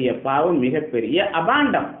மிகப்பெரிய பாவம், மிகப்பெரிய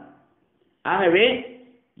அபாண்டம். ஆகவே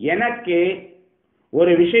எனக்கு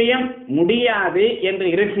ஒரு விஷயம் முடியாது என்று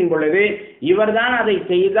இருக்கும் பொழுது இவர்தான் அதை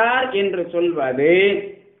செய்தார் என்று சொல்வது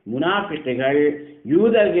முனாஃபிக்குகள்,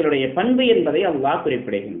 யூதர்களுடைய பண்பு என்பதை அல்லாஹ்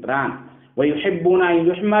குறிப்பிடுகின்றான்.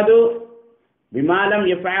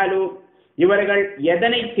 இவர்கள்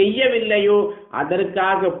எதனை செய்யவில்லையோ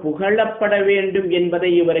அதற்காக புகழப்பட வேண்டும் என்பதை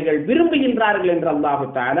இவர்கள் விரும்புகின்றார்கள் என்று அல்லாஹு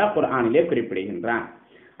தஆலா குர்ஆனிலே குறிப்பிடுகின்றான்.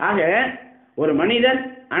 ஆக ஒரு மனிதன்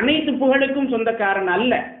அனைத்து புகழுக்கும் சொந்தக்காரன்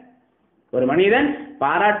அல்ல. ஒரு மனிதன்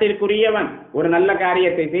பாராட்டிற்குரியவன், ஒரு நல்ல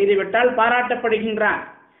காரியத்தை செய்துவிட்டால் பாராட்டப்படுகின்றான்,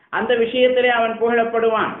 அந்த விஷயத்திலே அவன்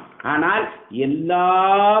புகழப்படுவான். ஆனால் எல்லா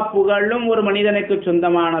புகழும் ஒரு மனிதனுக்கு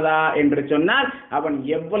சொந்தமானதா என்று சொன்னால் அவன்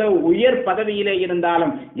எவ்வளவு உயர் பதவியிலே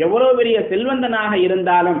இருந்தாலும், எவ்வளவு பெரிய செல்வந்தனாக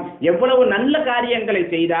இருந்தாலும், எவ்வளவு நல்ல காரியங்களை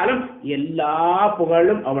செய்தாலும் எல்லா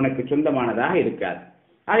புகழும் அவனுக்கு சொந்தமானதாக இருக்காது.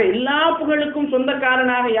 ஆக எல்லா புகழுக்கும்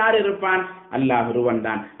சொந்தக்காரனாக யார் இருப்பான்? அல்லாஹ் ஒருவன்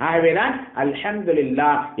தான். ஆகவேதான்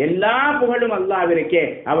அல்ஹம்துலில்லாஹ், எல்லா புகழும் அல்லாஹ்விற்கே.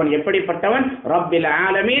 அவன் எப்படிப்பட்டவன்? ரப்பில்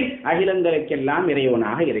ஆலமீன், அகிலங்களுக்கெல்லாம்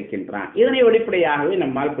இறைவனாக இருக்கின்றான். இதனை வெளிப்படையாகவே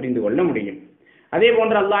நம்மால் புரிந்து கொள்ள முடியும். அதே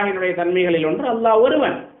போன்று அல்லாஹினுடைய தன்மைகளில் ஒன்று அல்லாஹ்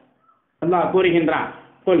ஒருவன். அல்லாஹ் கூறுகின்றான்,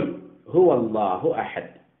 குல் ஹுவல்லாஹு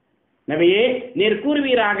அஹத். நபியே, நீர்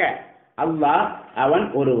கூறுவீராக, அல்லாஹ் அவன்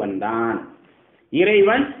ஒருவன் தான்,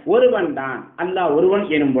 இறைவன் ஒருவன் தான். அல்லாஹ் ஒருவன்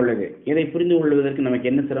எனும் பொழுது இதை புரிந்து கொள்வதற்கு நமக்கு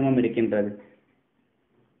என்ன சிரமம் இருக்கின்றது?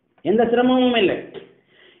 எந்த சிரமமும் இல்லை.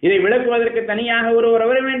 இதை விளக்குவதற்கு தனியாக ஒருவர்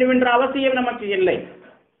வர வேண்டும் என்ற அவசியம் நமக்கு இல்லை.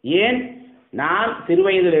 ஏன்? நாம்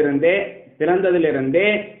சிறுவயதிலிருந்தே, பிறந்ததிலிருந்தே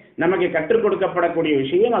நமக்கு கற்றுக் கொடுக்கப்படக்கூடிய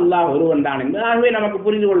விஷயம் அல்லாஹ் ஒருவன் தான் என்று, ஆகவே நமக்கு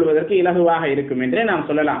புரிந்து கொள்வதற்கு இலகுவாக இருக்கும் என்றே நாம்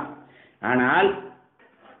சொல்லலாம். ஆனால்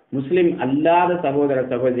முஸ்லிம் அல்லாத சகோதர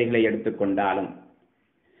சகோதரிகளை எடுத்துக்கொண்டாலும்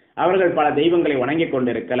அவர்கள் பல தெய்வங்களை வணங்கிக்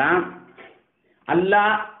கொண்டிருக்கலாம்,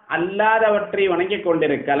 அல்லாஹ் அல்லாதவற்றை வணங்கிக்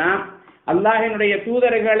கொண்டிருக்கலாம், அல்லாஹினுடைய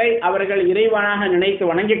தூதர்களை அவர்கள் இறைவனாக நினைத்து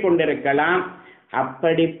வணங்கிக் கொண்டிருக்கலாம்.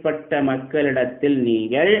 அப்படிப்பட்ட மக்களிடத்தில்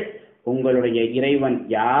நீங்கள் உங்களுடைய இறைவன்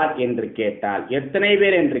யார் என்று கேட்டால், எத்தனை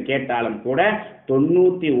பேர் என்று கேட்டாலும் கூட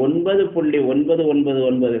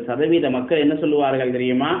 99.999% மக்கள் என்ன சொல்லுவார்கள்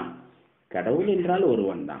தெரியுமா? கடவுள் என்றால்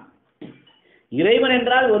ஒருவன் தான், இறைவன்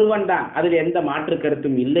என்றால் ஒருவன் தான், அதில் எந்த மாற்று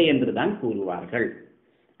கருத்தும் இல்லை என்று தான் கூறுவார்கள்.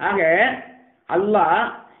 ஆக அல்லாஹ்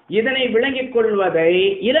இதனை விளங்கிக் கொள்வதை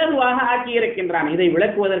இலகுவாக ஆக்கியிருக்கின்றான். இதை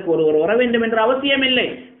விளக்குவதற்கு ஒருவர் வர வேண்டும் என்ற அவசியம் இல்லை.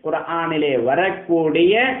 குர்ஆனிலே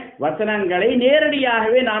வரக்கூடிய வசனங்களை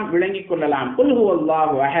நேரடியாகவே நாம் விளங்கிக் கொள்ளலாம். குல்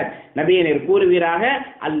ஹுவல்லாஹு அஹத். நபியே, நீர் கூறுவீராக,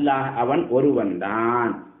 அல்லாஹ் அவன் ஒருவன்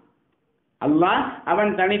தான், அல்லாஹ்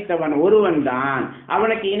அவன் தனித்தவன், ஒருவன் தான்,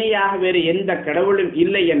 அவனுக்கு இணையாக வேறு எந்த கடவுளும்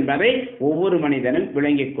இல்லை என்பதை ஒவ்வொரு மனிதனும்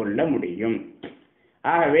விளங்கிக் கொள்ள முடியும்.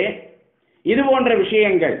 ஆகவே இது போன்ற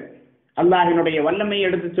விஷயங்கள் அல்லாஹினுடைய வல்லமை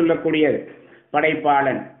எடுத்து சொல்லக்கூடியது.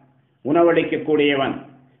 படைப்பாளன், உணவளிக்கக்கூடியவன்,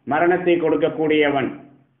 மரணத்தை கொடுக்கக்கூடியவன்,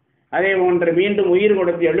 அதே போன்று மீண்டும் உயிர்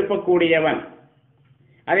கொடுத்து எழுப்பக்கூடியவன்,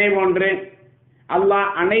 அதே போன்று அல்லாஹ்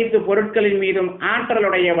அனைத்து பொருட்களின் மீதும்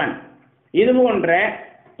ஆற்றலுடையவன், இது போன்ற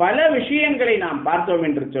பல விஷயங்களை நாம் பார்த்தோம்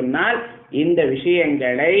என்று சொன்னால், இந்த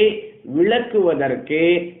விஷயங்களை விளக்குவதற்கு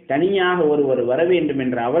தனியாக ஒருவர் வர வேண்டும்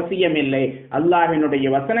என்ற அவசியம் இல்லை. அல்லாஹ்வினுடைய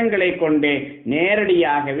வசனங்களை கொண்டு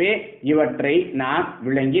நேரடியாகவே இவற்றை நாம்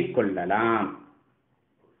விளங்கிக் கொள்ளலாம்.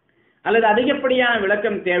 அல்லது அதிகப்படியான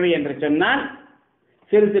விளக்கம் தேவை என்று சொன்னால்,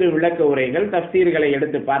 சிறு சிறு விளக்க உரைகள், தஃப்சீர்களை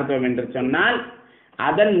எடுத்து பார்த்தோம் என்று சொன்னால்,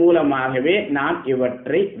 அதன் மூலமாகவே நாம்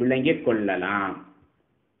இவற்றை விளங்கிக் கொள்ளலாம்.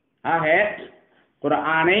 ஆக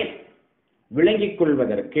குர்ஆனை விளங்கிக்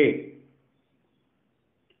கொள்வதற்கு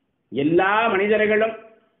எல்லா மனிதர்களும்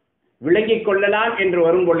விளங்கிக் கொள்ளலாம் என்று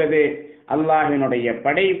வரும் பொழுது, அல்லாஹ்வினுடைய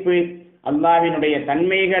படைப்பு, அல்லாஹ்வினுடைய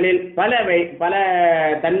தன்மைகளில் பல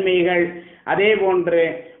தன்மைகள், அதே போன்று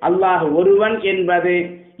அல்லாஹ் ஒருவன் என்பது,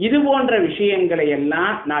 இது போன்ற விஷயங்களை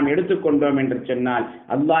எல்லாம் நாம் எடுத்துக்கொண்டோம் என்று சொன்னால்,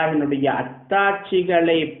 அல்லாஹ்வினுடைய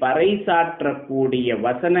அத்தாட்சிகளை பறைசாற்றக்கூடிய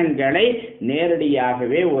வசனங்களை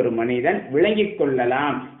நேரடியாகவே ஒரு மனிதன் விளங்கிக்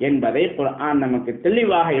கொள்ளலாம் என்பதை குர்ஆன் நமக்கு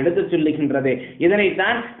தெளிவாக எடுத்து சொல்லுகின்றது.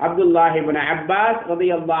 இதனைத்தான் அப்துல்லாஹ் இப்னு அப்பாஸ்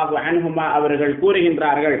ரலியல்லாஹு அன்ஹுமா அவர்கள்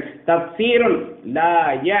கூறுகின்றார்கள், தஃப்சீருன் லா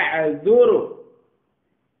யஅதுரு.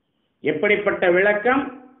 எப்படிப்பட்ட விளக்கம்?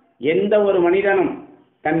 எந்த ஒரு மனிதனும்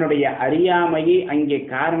தன்னுடைய அறியாமையை அங்கே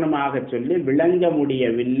காரணமாக சொல்லி விளங்க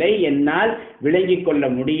முடியவில்லை, என்னால் விளங்கிக் கொள்ள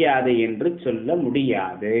முடியாது என்று சொல்ல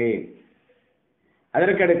முடியாது.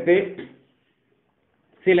 அதற்கடுத்து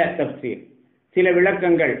சில தஃப்சீர், சில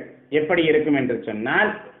விளக்கங்கள் எப்படி இருக்கும் என்று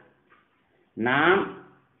சொன்னால், நாம்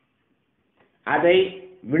அதை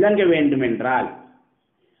விளங்க வேண்டுமென்றால்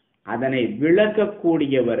அதனை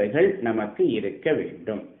விளக்கக்கூடியவர்கள் நமக்கு இருக்க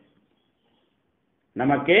வேண்டும்.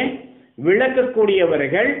 நமக்கு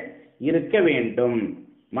விளக்கக்கூடியவர்கள் இருக்க வேண்டும்.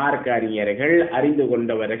 மார்க்க அறிஞர்கள், அறிந்து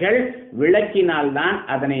கொண்டவர்கள் விளக்கினால்தான்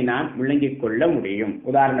அதனை நாம் விளங்கிக் கொள்ள முடியும்.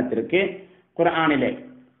 உதாரணத்திற்கு குர்ஆனிலே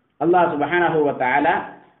அல்லாஹ் சுப்ஹானஹு வ தஆலா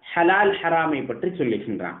ஹலால் ஹராமை பற்றி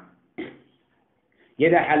சொல்லுகின்றான்.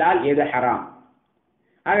 எது ஹலால், எது ஹராம்.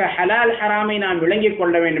 ஆக ஹலால் ஹராமை நாம் விளங்கிக்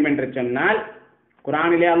கொள்ள வேண்டும் என்று சொன்னால்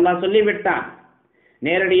குர்ஆனிலே அல்லாஹ் சொல்லிவிட்டான்.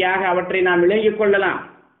 நேரடியாக அவற்றை நாம் விளங்கிக் கொள்ளலாம்.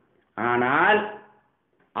 ஆனால்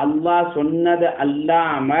அல்லாஹ் சொன்னது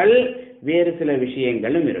அல்லாமல் வேறு சில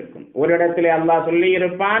விஷயங்களும் இருக்கும். ஒரு இடத்திலே அல்லாஹ் சொல்லி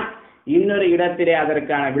இருப்பான், இன்னொரு இடத்திலே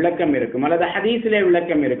அதற்கான விளக்கம் இருக்கும், அல்லது ஹதீஸிலே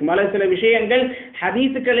விளக்கம் இருக்கும், அல்லது சில விஷயங்கள்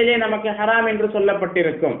ஹதீஸுகளிலே நமக்கு ஹராம் என்று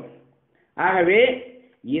சொல்லப்பட்டிருக்கும். ஆகவே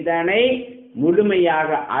இதனை முழுமையாக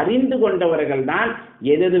அறிந்து கொண்டவர்கள் தான்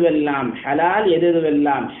எதுவெல்லாம் ஹலால்,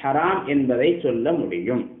 எதுவெல்லாம் ஹராம் என்பதை சொல்ல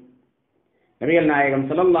முடியும். நபிகள் நாயகம்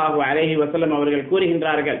ஸல்லல்லாஹு அலைஹி வஸல்லம் அவர்கள்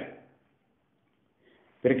கூறுகின்றார்கள்,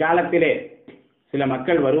 பிற்காலத்திலே சில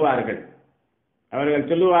மக்கள் வருவார்கள், அவர்கள்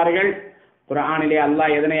சொல்லுவார்கள், குர்ஆனிலே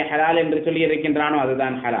அல்லாஹ் எதனை ஹலால் என்று சொல்லி இருக்கின்றானோ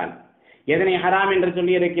அதுதான் ஹலால், எதனை ஹராம் என்று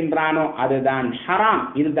சொல்லி இருக்கின்றானோ அதுதான் ஹராம்,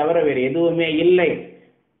 இது தவிர வேறு எதுவுமே இல்லை.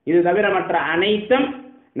 இது தவிர மற்ற அனைத்தும்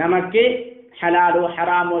நமக்கு ஹலாலோ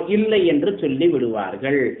ஹராமோ இல்லை என்று சொல்லி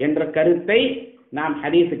விடுவார்கள் என்ற கருத்தை நாம்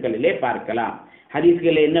ஹதீஸுகளிலே பார்க்கலாம்.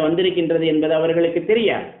 ஹதீஸ்களில் என்ன வந்திருக்கின்றது என்பது அவர்களுக்கு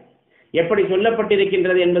தெரியாது, எப்படி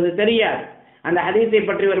சொல்லப்பட்டிருக்கின்றது என்பது தெரியாது. அந்த ஹதீஸை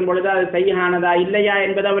பற்றி வரும் பொழுது அது சஹீஹானதா இல்லையா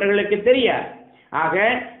என்பது அவர்களுக்கு தெரியாது. ஆக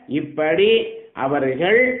இப்படி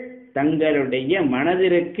அவர்கள் தங்களுடைய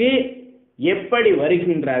மனதிற்கு எப்படி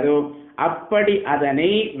வருகின்றதோ அப்படி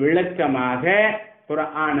அதனை விளக்கமாக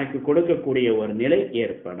குர்ஆனுக்கு கொடுக்கக்கூடிய ஒரு நிலை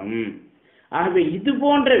ஏற்படும். ஆகவே இது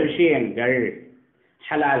போன்ற விஷயங்கள்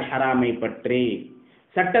ஹலால் ஹராமை பற்றி,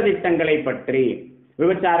 சட்டதிட்டங்களை பற்றி,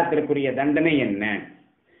 விபச்சாரத்திற்குரிய தண்டனை என்ன,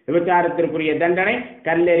 விபச்சாரத்திற்குரிய தண்டனை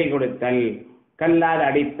கல்லெறி கொடுத்தல், கல்லால்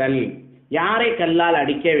அடித்தல், யாரை கல்லால்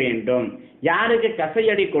அடிக்க வேண்டும், யாருக்கு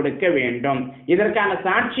கசையடி கொடுக்க வேண்டும், இதற்கான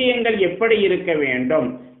சாட்சியங்கள் எப்படி இருக்க வேண்டும்,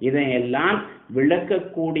 இதையெல்லாம்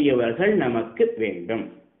விளக்கக்கூடியவர்கள் நமக்கு வேண்டும்.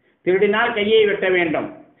 திருடினால் கையை வெட்ட வேண்டும்,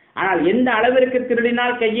 ஆனால் எந்த அளவிற்கு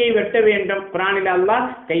திருடினால் கையை வெட்ட வேண்டும்? குர்ஆனில் அல்லாஹ்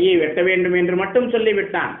கையை வெட்ட வேண்டும் என்று மட்டும்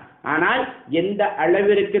சொல்லிவிட்டான். ஆனால் எந்த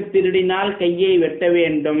அளவிற்கு திருடினால் கையை வெட்ட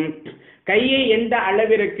வேண்டும், கையை எந்த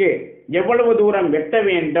அளவிற்கு எவ்வளவு தூரம் வெட்ட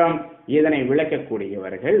வேண்டும், இதனை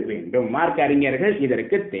விளக்கக்கூடியவர்கள் வேண்டும். மார்க்க அறிஞர்கள்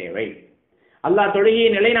இதற்கு தேவை. அல்லாஹ் தொழுகையை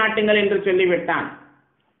நிலைநாட்டுங்கள் என்று சொல்லிவிட்டான்.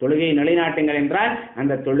 தொழுகையை நிலைநாட்டுங்கள் என்றால்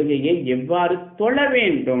அந்த தொழுகையை எவ்வாறு தொழ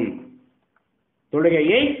வேண்டும்,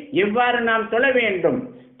 தொழுகையை எவ்வாறு நாம் தொழ வேண்டும்,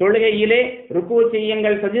 தொழுகையிலே ருக்கு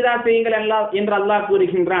செய்யுங்கள், சஜிதா செய்யுங்கள் என்று அல்லாஹ்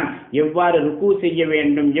கூறுகின்றான். எவ்வாறு ருக்கு செய்ய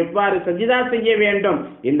வேண்டும், எவ்வாறு சஜிதா செய்ய வேண்டும்,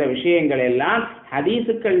 இந்த விஷயங்கள் எல்லாம்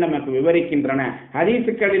ஹதீசுக்கள் நமக்கு விவரிக்கின்றன.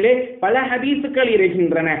 ஹதீசுக்களிலே பல ஹதீசுக்கள்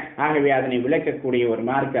இருக்கின்றன. ஆகவே அதனை விளக்கக்கூடிய ஒரு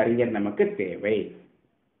மார்க்க அறிஞர் நமக்கு தேவை.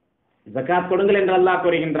 ஜகாத் கொடுங்கள் என்று அல்லாஹ்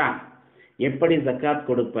கூறுகின்றான். எப்படி ஜகாத்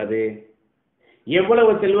கொடுப்பது,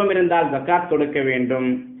 எவ்வளவு செல்வம் இருந்தால் ஜகாத் கொடுக்க வேண்டும்,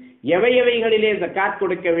 எவைகளிலே ஜகாத்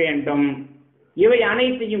கொடுக்க வேண்டும், இவை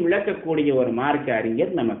அனைத்தையும் விளக்கக்கூடிய ஒரு மார்க்க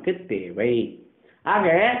அறிஞர் நமக்கு தேவை.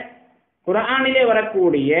 ஆக குர்ஆனிலே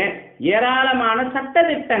வரக்கூடிய ஏராளமான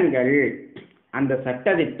சட்டதிட்டங்கள், அந்த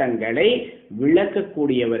சட்டதிட்டங்களை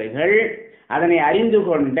விளக்கக்கூடியவர்கள், அதனை அறிந்து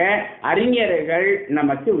கொண்ட அறிஞர்கள்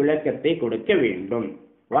நமக்கு விளக்கத்தை கொடுக்க வேண்டும்.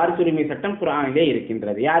 வாரிசுரிமை சட்டம் குர்ஆனிலே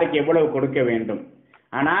இருக்கின்றது, யாருக்கு எவ்வளவு கொடுக்க வேண்டும்.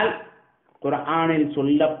 ஆனால் குர்ஆனில்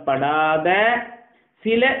சொல்லப்படாத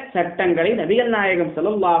சில சட்டங்களை நபிகள் நாயகம்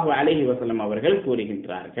ஸல்லல்லாஹு அலைஹி வஸல்லம் அவர்கள்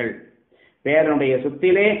கூறுகின்றார்கள். பேரனுடைய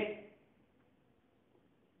சொத்திலே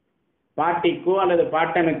பாட்டிக்கோ அல்லது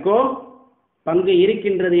பாட்டனுக்கோ பங்கு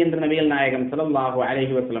இருக்கின்றது என்று நபிகள் நாயகம் ஸல்லல்லாஹு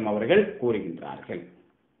அலைஹி வஸல்லம் அவர்கள் கூறுகின்றார்கள்.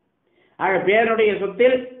 ஆக பேரனுடைய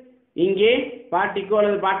சொத்தில் இங்கே பாட்டிக்கோ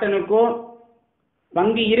அல்லது பாட்டனுக்கோ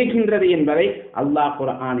பங்கு இருக்கின்றது என்பதை அல்லாஹ்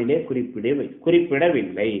குர்ஆனிலே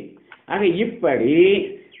குறிப்பிடவில்லை. ஆக இப்படி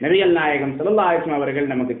நபிகள் நாயகம் ஸல்லல்லாஹு அலைஹி வஸல்லம் அவர்கள்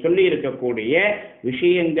நமக்கு சொல்லி இருக்கக்கூடிய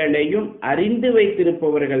விஷயங்களையும் அறிந்து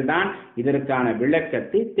வைத்திருப்பவர்கள் தான் இதற்கான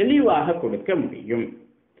விளக்கத்தை தெளிவாக கொடுக்க முடியும்.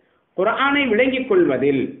 குர்ஆனை விளங்கிக்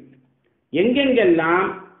கொள்வதில் எங்கெங்கெல்லாம்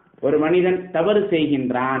ஒரு மனிதன் தவறு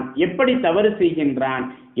செய்கின்றான், எப்படி தவறு செய்கின்றான்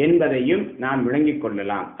என்பதையும் நாம் விளங்கிக்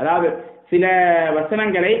கொள்ளலாம். அதாவது சில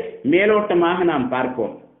வசனங்களை மேலோட்டமாக நாம்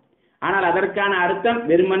பார்ப்போம், ஆனால் அதற்கான அர்த்தம்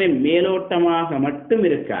வெறுமனே மேலோட்டமாக மட்டும்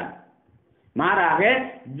இருக்காது, மாறாக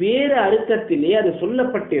வேறு அர்த்தத்திலே அது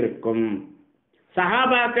சொல்லப்பட்டிருக்கும்.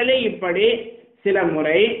 சஹாபாக்களே இப்படி சில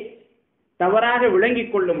முறை தவறாக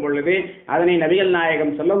விளங்கிக் கொள்ளும் பொழுது அதனை நபிகள்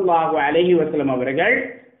நாயகம் ஸல்லல்லாஹு அலைஹி வஸல்லம் அவர்கள்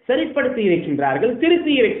சரிப்படுத்தி இருக்கின்றார்கள்,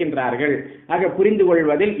 திருத்தி இருக்கின்றார்கள். ஆக புரிந்து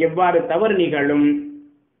கொள்வதில் எவ்வாறு தவறு நிகழும்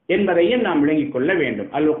என்பதையும் நாம் விளங்கிக் கொள்ள வேண்டும்.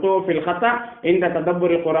 அல் வுகூஃப் ஃபில் ஹதா இந்த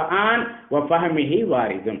ததப்புரில் குர்ஆன் வ ஃபஹ்மிஹி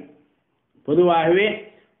வாரிதுன். பொதுவாகவே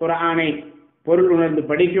குர்ஆனை பொருள் உணர்ந்து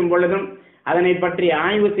படிக்கும் பொழுதும், அதனை பற்றி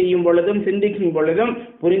ஆய்வு செய்யும் பொழுதும், சிந்திக்கும் பொழுதும்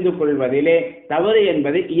புரிந்து கொள்வதிலே தவறு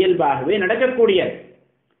என்பது இயல்பாகவே நடக்கக்கூடியது.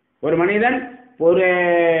 ஒரு மனிதன் ஒரு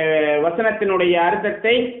வசனத்தினுடைய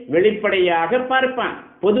அர்த்தத்தை வெளிப்படையாக பார்ப்பான்,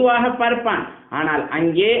 பொதுவாக பார்ப்பான், ஆனால்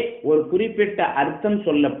அங்கே ஒரு குறிப்பிட்ட அர்த்தம்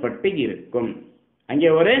சொல்லப்பட்டு இருக்கும், அங்கே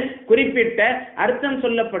ஒரு குறிப்பிட்ட அர்த்தம்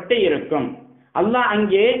சொல்லப்பட்டு இருக்கும். அல்லாஹ்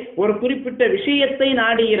அங்கே ஒரு குறிப்பிட்ட விஷயத்தை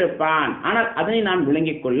நாடியிருப்பான், ஆனால் அதனை நாம்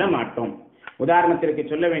விளங்கிக் கொள்ள மாட்டோம். உதாரணத்திற்கு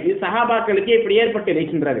சொல்ல வேண்டிய சஹாபாக்களுக்கு இப்படி ஏற்பட்டு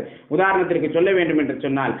இருக்கின்றது. உதாரணத்திற்கு சொல்ல வேண்டும் என்று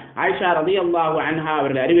சொன்னால் ஆயிஷா ரலியல்லாஹு அன்ஹா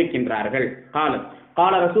அவர்கள் அறிவிக்கின்றார்கள்,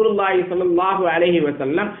 قال رسول الله صلى الله عليه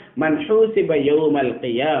وسلم من حوسب يوم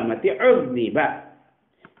القيامة عذب.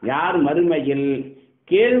 யார் மறுமையில்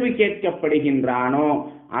கேள்வி கேட்கப்படுகின்றானோ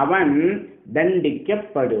அவன்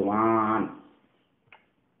தண்டிக்கப்படுவான்.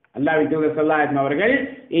 அல்லாஹ்வின் தூதர் ஸல்லல்லாஹு அலைஹி அவர்கள்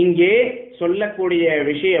இங்கே சொல்லக்கூடிய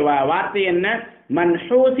விஷய வார்த்தை என்ன? மன்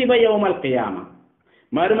ஹூசிப யௌமல் கியாமா,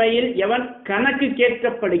 மறுமையில் எவன் கணக்கு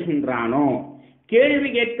கேட்கப்படுகின்றானோ, கேள்வி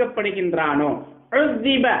கேட்கப்படுகின்றானோ,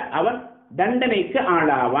 உஸ்திப அவன் தண்டனைக்கு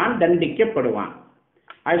ஆளாவான், தண்டிக்கப்படுவான்.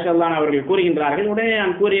 ஆயிஷா அவர்கள் கூறுகின்றார்கள், உடனே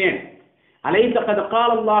நான் கூறினேன், அலைஸ கத் கால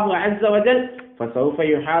அல்லாஹு அஸ்ஸ வஜல் ஃபஸௌஃப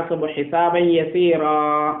யுஹாஸபு ஹிஸாபன் யஸீரா.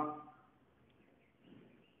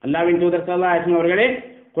 அல்லாஹ்வின் தூதர் ஸல்லல்லாஹு அலைஹி வஸல்லம் அவர்களே,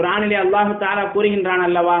 குர்ஆனிலே அல்லாஹ் தஆலா கூறுகின்றான்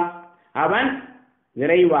அல்லவா, அவன்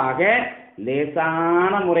விரைவாக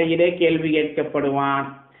லேசான முறையிலே கேள்வி கேட்கப்படுவான்,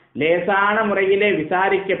 லேசான முறையிலே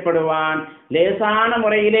விசாரிக்கப்படுவான், லேசான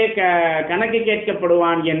முறையிலே கணக்கு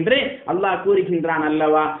கேட்கப்படுவான் என்று அல்லாஹ் கூறுகின்றான்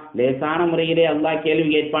அல்லவா. லேசான முறையிலே அல்லாஹ் கேள்வி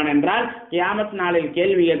கேட்பான் என்றால் கியாமத் நாளில்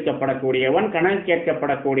கேள்வி கேட்கப்படக்கூடியவன், கணக்கு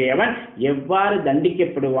கேட்கப்படக்கூடியவன் எவ்வாறு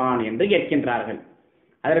தண்டிக்கப்படுவான் என்று கேட்கின்றார்கள்.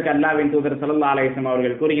 அதற்கு அல்லாஹ்வின் தூதர் ஸல்லல்லாஹு அலைஹி வஸல்லம்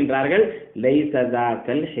அவர்கள் கூறுகின்றார்கள், லைஸ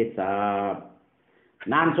ஸாகல் ஹிசாப்,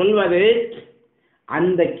 நான் சொல்வது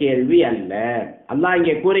அந்த கேள்வி அல்ல. அல்லாஹ்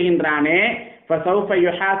இங்கே கூறுகின்றானே فَسَوْفَ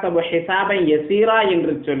يُحَاسَبُ حِسَابًا يَسِيرًا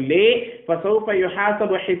என்று சொல்லி فَسَوْفَ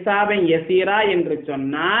يُحَاسَبُ حِسَابًا يَسِيرًا என்று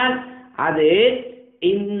சொன்னால் அது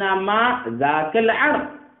இன்னமா ذَاكَ الْعَرْض,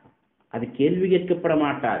 அது கேள்வி கேட்கப்பட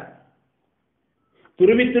மாட்டார்,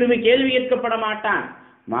 துருவி துருவி கேள்வி கேட்கப்பட மாட்டான்.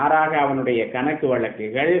 மாறாக அவனுடைய கணக்கு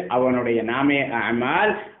வழக்குகள், அவனுடைய நாமே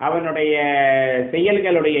அமல், அவனுடைய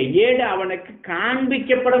செயல்களுடைய ஏடு அவனுக்கு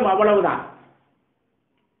காண்பிக்கப்படும், அவ்வளவுதான்.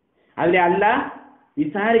 அதில் அல்லாஹ்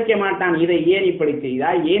விசாரிக்க மாட்டான், இதை ஏன் இப்படி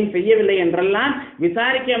செய்தாய், ஏன் செய்யவில்லை என்றெல்லாம்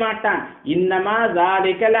விசாரிக்க மாட்டான். இன்னமா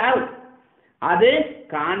ஸாலிகல் அர்த், அது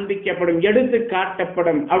காண்பிக்கப்படும், எடுத்து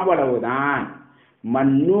காட்டப்படும், அவ்வளவுதான்.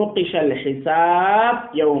 மன்னூகிஷல் ஹிசாப்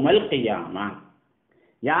யௌமல் கியாமா,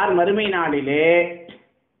 யார் மறுமை நாளிலே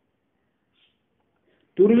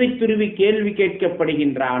துருவி துருவி கேள்வி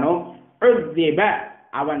கேட்கப்படுகின்றானோ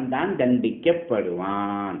அவன் தான்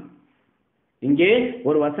தண்டிக்கப்படுவான். இங்கே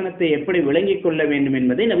ஒரு வசனத்தை எப்படி விளங்கிக் கொள்ள வேண்டும்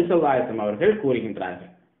என்பதை நபி ஸல்லல்லாஹு அலைஹி வஸல்லம் அவர்கள்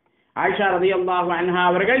கூறுகின்றார்கள். ஆயிஷா ரலியல்லாஹு அன்ஹா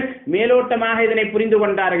அவர்கள் மேலோட்டமாக இதனை புரிந்து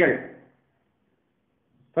கொண்டார்கள்.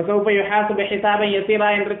 ஃபஸௌஃப யுஹாஸபு ஹிஸாபன் யஸீரா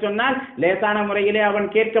என்று சொன்னால் லேசான முறையிலே அவன்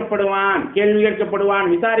கேட்கப்படுவான், கேள்வி கேட்கப்படுவான்,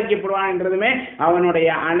 விசாரிக்கப்படுவான் என்றதுமே அவனுடைய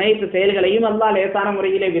அனைத்து செயல்களையும் அல்லாஹ் லேசான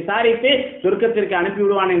முறையிலே விசாரித்து சொர்க்கத்திற்கு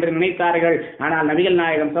அனுப்பிவிடுவான் என்று நினைத்தார்கள். ஆனால் நபிகள்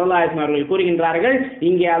நாயகம் ஸல்லல்லாஹு அலைஹி வஸல்லம் அவர்கள் கூறுகின்றார்கள்,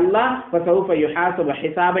 இங்கே அல்லாஹ் ஃபஸௌஃப யுஹாஸபு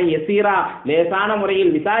ஹிஸாபன் யஸீரா, லேசான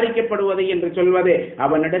முறையில் விசாரிக்கப்படுவது என்று சொல்வது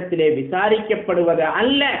அவனிடத்திலே விசாரிக்கப்படுவது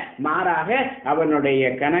அல்ல, மாறாக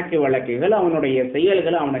அவனுடைய கணக்கு வழக்குகள், அவனுடைய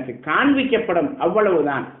செயல்கள் அவனுக்கு காண்பிக்கப்படும்,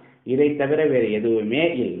 அவ்வளவுதான். இதை தவிர வேறு எதுவுமே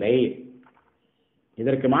இல்லை.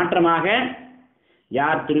 இதற்கு மாற்றமாக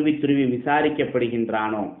யார் துருவி துருவி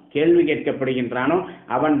விசாரிக்கப்படுகின்றானோ, கேள்வி கேட்கப்படுகின்றானோ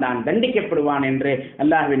அவன் தான் தண்டிக்கப்படுவான் என்று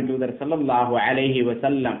அல்லாஹ்வின் தூதர் ஸல்லல்லாஹு அலைஹி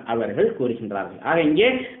வஸல்லம் அவர்கள் கூறுகின்றார்கள். ஆக இங்கே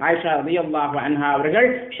ஆயிஷா ரலியல்லாஹு அன்ஹா அவர்கள்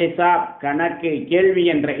ஹிசாப், கணக்கு, கேள்வி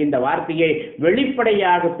என்ற இந்த வார்த்தையை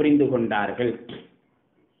வெளிப்படையாக புரிந்து கொண்டார்கள்.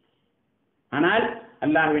 ஆனால்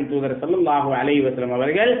அல்லாஹ்வின் தூதர் ஸல்லல்லாஹு அலைஹி வஸல்லம்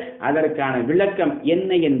அவர்கள் அதற்கான விளக்கம்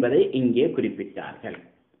என்ன என்பதை இங்கே குறிப்பிட்டார்கள்.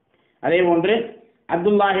 அதே போன்று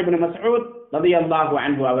அப்துல்லாஹ் இப்னு மஸ்ஊத் ரலியல்லாஹு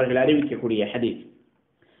அன்ஹு அவர்கள் அறிவிக்கக்கூடிய ஹதீஸ்,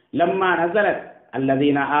 லம்மா நஸலத்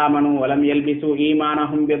அல்லதீன ஆமனு வலம் யல்பிசு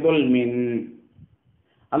ஈமானஹும் பிதுல்மின்,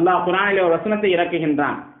 அல்லாஹ் குர்ஆனிலே ஒரு வசனத்தை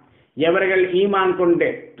இறக்குகின்றான், எவர்கள் ஈமான் கொண்டு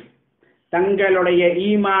தங்களுடைய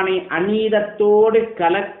ஈமானை அநீதத்தோடு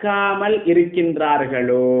கலக்காமல்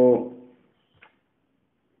இருக்கின்றார்களோ,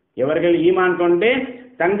 எவர்கள் ஈமான் கொண்டு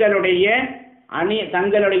தங்களுடைய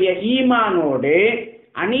ஈமானோடு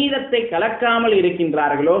அநீதத்தை கலக்காமல்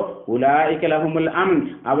இருக்கின்றார்களோ, உலாயிக லஹுமுல் அம்ன்,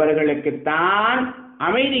 அவர்களுக்கு தான்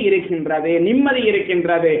அமைதி இருக்கின்றது, நிம்மதி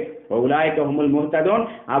இருக்கின்றது, உலாயிக ஹுமுல் முஹ்ததூன்,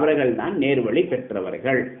 அவர்கள் தான் நேர்வழி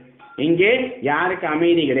பெற்றவர்கள். இங்கே யாருக்கு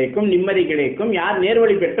அமைதி கிடைக்கும், நிம்மதி கிடைக்கும், யார்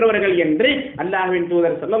நேர்வழி பெற்றவர்கள் என்று அல்லாஹ்வின்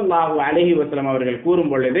தூதர் ஸல்லல்லாஹு அலைஹி வஸல்லம் அவர்கள்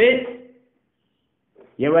கூறும் பொழுது,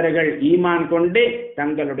 எவர்கள் ஈமான் கொண்டு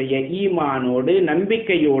தங்களுடைய ஈமானோடு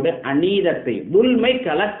நம்பிக்கையோடு அநீதத்தை, துல்மை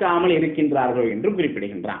கலக்காமல் இருக்கின்றார்கள் என்று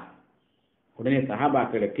குறிப்பிடுகின்றான். உடனே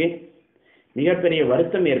சஹாபாக்களுக்கு மிகப்பெரிய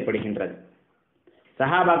வருத்தம் ஏற்படுகின்றது.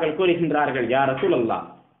 சஹாபாக்கள் கூறுகின்றார்கள், யா ரசூலல்லாஹ்,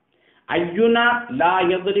 ஐயுனா லா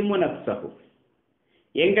யظ்லிமு நஃப்ஸஹு,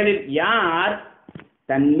 எங்களில் யார்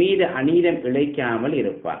தன் மீது அநீதம் இழைக்காமல்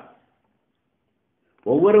இருப்பார்?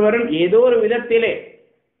 ஒவ்வொருவரும் ஏதோ ஒரு விதத்திலே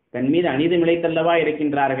தன் மீது அநீதம் இழைத்தல்லவா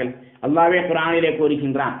இருக்கின்றார்கள். அல்லாஹ்வே குர்ஆனிலே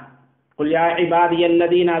கூறுகின்றான், குல் யா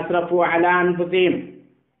இபாதியல்லதீன அஸ்ரஃபு அலா அன்ஃபுஸிஹிம்,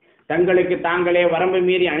 தங்களுக்கு தாங்களே வரம்பு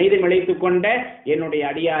மீறி அநீதம் இழைத்துக் கொண்ட என்னுடைய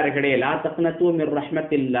அடியார்களே, லா தக்னது மிர்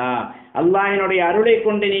ரஹ்மத்தில்லாஹ், அல்லாஹ்வினுடைய அருளை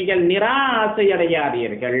கொண்டு நீங்கள் நிராசை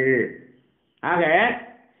அடையாதீர்கள். ஆக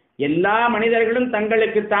எல்லா மனிதர்களும்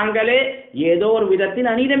தங்களுக்கு தாங்களே ஏதோ ஒரு விதத்தில்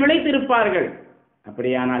அநீதம் இழைத்திருப்பார்கள்.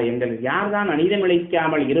 அப்படியானால் எங்கள் யார்தான் அநீதம்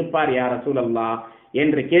இழைக்காமல் இருப்பார் யா ரசூலல்லாஹ்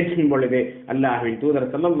என்று கேட்கும் பொழுது அல்லாஹ்வின் தூதர்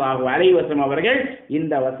ஸல்லல்லாஹு அலைஹி வஸல்லம் அவர்கள்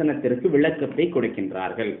இந்த வசனத்திற்கு விளக்கத்தை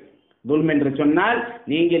கொடுக்கின்றார்கள். துல்ம் என்று சொன்னால்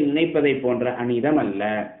நீங்கள் நினைப்பதை போன்ற அநீதம் அல்ல.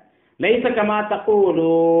 லைஸ கமா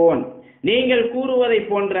தகூலூன், நீங்கள் கூறுவதை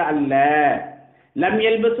போன்ற அல்ல. லம்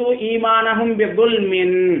யல்பசு ஈமானஹும்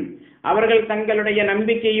பிதுல்மின், அவர்கள் தங்களுடைய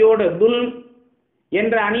நம்பிக்கையோடு துல்ம்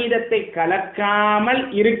என்ற அநீதத்தை கலக்காமல்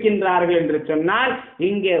இருக்கின்றார்கள் என்று சொன்னால்,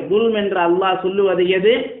 இங்கே துல்ம் என்று அல்லாஹ் சொல்லுவது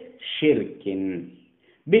எது? ஷிர்கின்.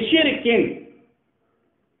 பிஷிர்கின்,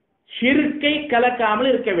 ஷிர்கை கலக்காமல்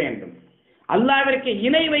இருக்க வேண்டும், அல்லாஹ்விற்கு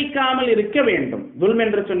இணை வைக்காமல் இருக்க வேண்டும். துல்ம்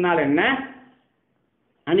என்று சொன்னால் என்ன?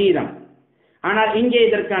 அநீதம். ஆனால் இங்கே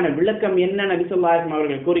இதற்கான விளக்கம் என்ன? நபி ஸல்லல்லாஹு அலைஹி வஸல்லம்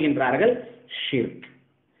அவர்கள் கூறுகின்றார்கள், ஷிர்க்,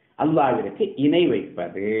 அல்லாஹ்விற்கு இணை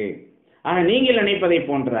வைப்பது. ஆக நீங்கள் நினைப்பதை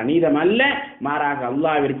போன்ற அநீதம் அல்ல, மாறாக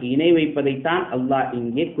அல்லாஹ்விற்கு இணை வைப்பதைத்தான் அல்லாஹ்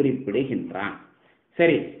இங்கே குறிப்பிடுகின்றான்.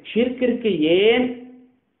 சரி, ஷிர்கிற்கு ஏன்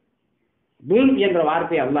துல்ம் என்ற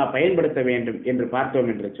வார்த்தையை அல்லாஹ் பயன்படுத்த வேண்டும் என்று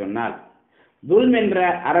பார்த்தோம் என்று சொன்னால், துல்ம் என்ற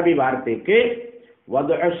அரபி வார்த்தைக்கு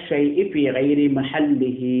வதுஉ ஷைஇ ஃபீ கைரி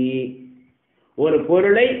மஹல்லிஹி, ஒரு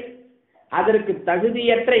பொருளை அதற்கு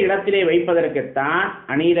தகுதியற்ற இடத்திலே வைப்பதற்குத்தான்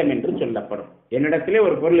அநீதம் என்று சொல்லப்படும். என்னிடத்திலே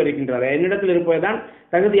ஒரு பொருள் இருக்கின்றது, என்னிடத்தில் இருப்பதுதான்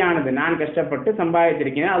தகுதியானது, நான் கஷ்டப்பட்டு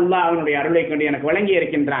சம்பாதித்திருக்கிறேன், அல்லாஹ் அவனுடைய அருளை கொண்டு எனக்கு வழங்கி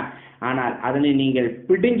இருக்கின்றான். ஆனால் அதனை நீங்கள்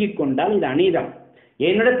பிடுங்கிக் கொண்டால் இது அநீதம்.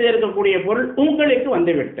 என்னிடத்தில் இருக்கக்கூடிய பொருள் உங்களுக்கு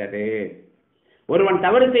வந்துவிட்டது. ஒருவன்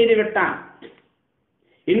தவறு செய்து விட்டான்,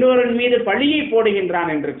 இன்னொருவன் மீது பழியை போடுகின்றான்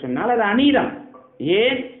என்று சொன்னால் அது அநீதம்.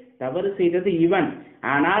 ஏன்? தவறு செய்தது இவன்,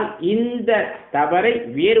 ஆனால் இந்த தவறை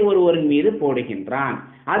வேறு ஒருவரின் மீது போடுகின்றான்.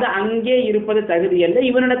 அது அங்கே இருப்பது தகுதி அல்ல,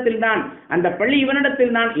 இவனிடத்தில் தான் அந்த பழி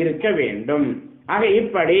இவனிடத்தில் தான் இருக்க வேண்டும். ஆக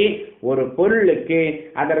இப்படி ஒரு பொருளுக்கு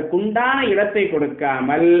அதற்குண்டான இடத்தை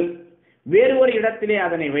கொடுக்காமல் வேறு ஒரு இடத்திலே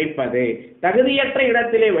அதனை வைப்பது, தகுதியற்ற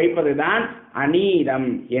இடத்திலே வைப்பதுதான் அநீதம்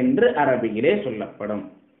என்று அரபியிலே சொல்லப்படும்.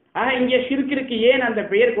 ஆக இங்கே ஷிர்கிற்கு ஏன் அந்த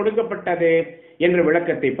பெயர் கொடுக்கப்பட்டது என்று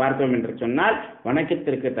விளக்கத்தை பார்த்தோம் என்று சொன்னால்,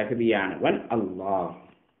 வணக்கத்திற்கு தகுதியானவன் அல்லாஹ்,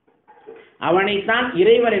 அவனைத்தான்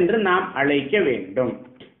இறைவன் என்று நாம் அழைக்க வேண்டும்.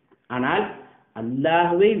 ஆனால்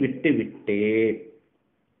அல்லாஹ்வை விட்டு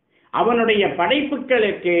அவனுடைய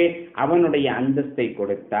படைப்புகளுக்கு அவனுடைய அந்தஸ்தை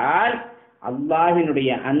கொடுத்தால்,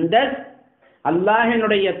 அல்லாஹ்வினுடைய அந்தஸ்து,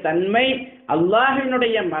 அல்லாஹ்வினுடைய தன்மை,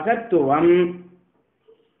 அல்லாஹ்வினுடைய மகத்துவம்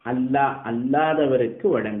அல்லாஹ் அல்லாதவருக்கு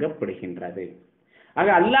வழங்கப்படுகின்றது. ஆக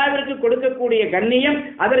அல்லாஹ்விற்கு கொடுக்கக்கூடிய கண்ணியம்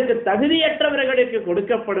அதற்கு தகுதியற்றவர்களுக்கு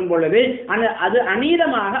கொடுக்கப்படும் பொழுது அது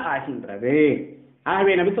அநீதமாக ஆகின்றது.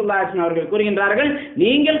 ஆகவே நபி ஸல்லல்லாஹு அலைஹி வஸல்லம் அவர்கள் கூறுகின்றார்கள்,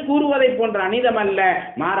 நீங்கள் கூறுவதை போன்ற அநீதம் அல்ல,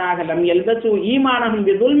 மாறாக லம் யல்பசு ஈமானஹும்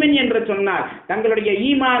பிதுல்மின் என்று சொன்னால், தங்களுடைய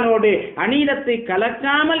ஈமானோடு அநீதத்தை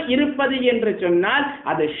கலக்காமல் இருப்பது என்று சொன்னால்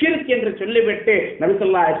அது ஷிர்க் என்று சொல்லிவிட்டு நபி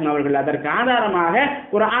ஸல்லல்லாஹு அலைஹி வஸல்லம் அவர்கள் அதற்கு ஆதாரமாக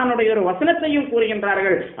குர்ஆனுடைய ஒரு வசனத்தையும்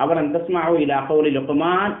கூறுகின்றார்கள். அவலன் தஸ்மஉ இலா கௌலி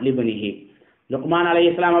லுக்மான் லிப்னிஹி, லுக்மான்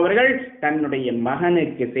அலைஹிஸ்ஸலாம் அவர்கள் தன்னுடைய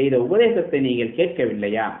மகனுக்கு செய்த உபதேசத்தை நீங்கள்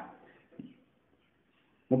கேட்கவில்லையா?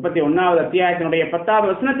 31வது அத்தியாயத்தினுடைய 10வது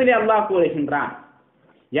வசனத்திலே அல்லாஹ் கூறுகின்றான்,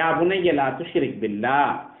 யா புனைய லா துஷ்ரிக்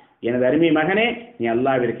பில்லாஹ், எனது அருமை மகனே, நீ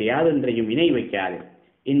அல்லாஹ்விற்கு யாதொன்றையும் இணை வைக்காதே,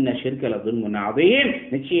 இன்ன ஷிர்க லதுல்முன் அதீம்,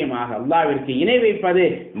 நிச்சயமாக அல்லாஹ்விற்கு இணை வைப்பது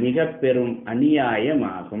மிக பெரும்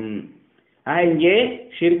அநியாயமாகும். இங்கே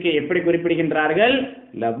ஷிர்கை எப்படி குறிப்பிடுகின்றார்கள்?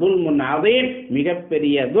 லதுல்முன் அதீம்,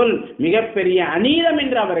 மிகப்பெரிய துல், மிகப்பெரிய அநீதம்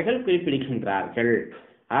என்று அவர்கள் குறிப்பிடுகின்றார்கள்.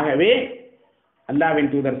 ஆகவே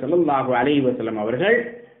அல்லாஹ்வின் தூதர் ஸல்லல்லாஹு அலைஹி வஸல்லம் அவர்கள்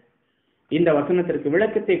இந்த வசனத்திற்கு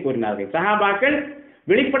விளக்கத்தை கூறினார்கள். சஹாபாக்கள்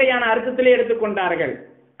வெளிப்படையான அர்த்தத்திலே எடுத்துக்கொண்டார்கள்.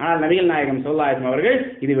 ஆனால் நபிகள் நாயகம் ஸல்லல்லாஹு அலைஹி வஸல்லம் அவர்கள்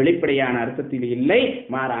இது வெளிப்படையான அர்த்தத்தில் இல்லை,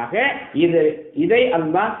 மாறாக இதை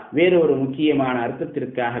அல்லாஹ் வேறொரு முக்கியமான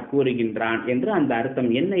அர்த்தத்திற்காக கூறுகின்றான் என்று அந்த அர்த்தம்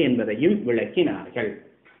என்ன என்பதையும் விளக்கினார்கள்.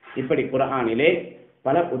 இப்படி குர்ஆனிலே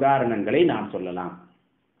பல உதாரணங்களை நாம் சொல்லலாம்.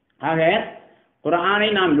 ஆக குர்ஆனை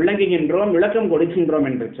நாம் விளங்குகின்றோம், விளக்கம் கொடுக்கின்றோம்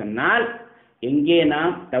என்று சொன்னால் எங்கே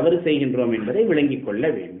நாம் தவறு செய்கின்றோம் என்பதை விளங்கிக் கொள்ள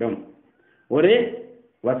வேண்டும். ஒரு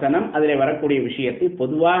வசனம், அதிலே வரக்கூடிய விஷயத்தை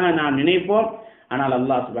பொதுவாக நாம் நினைப்போம், ஆனால்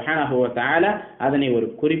அல்லாஹ் சுப்ஹானஹு வ தஆலா அதனை ஒரு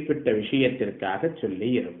குறிப்பிட்ட விஷயத்திற்காக சொல்லி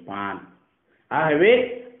இருப்பான். ஆகவே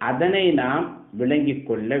அதனை நாம் விளங்கிக்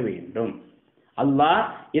கொள்ள வேண்டும். அல்லாஹ்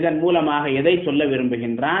இதன் மூலமாக எதை சொல்ல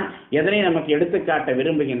விரும்புகின்றான், எதனை நமக்கு எடுத்துக்காட்ட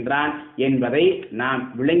விரும்புகின்றான் என்பதை நாம்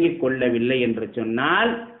விளங்கிக் கொள்ளவில்லை என்று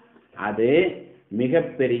சொன்னால் அது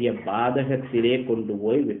மிகப்பெரிய பாதகத்திலே கொண்டு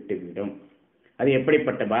போய் விட்டுவிடும். அது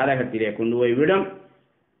எப்படிப்பட்ட பாதகத்திலே கொண்டு போய் விடும்,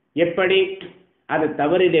 எப்படி அது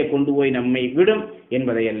தவறிலே கொண்டு போய் நம்மை விடும்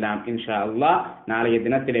என்பதையெல்லாம் இன்ஷா அல்லாஹ் நாளைய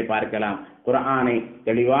தினத்திலே பார்க்கலாம். குர்ஆனை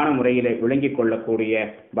தெளிவான முறையிலே விளங்கிக் கொள்ளக்கூடிய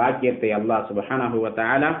பாக்கியத்தை அல்லாஹ் சுப்ஹானஹு வ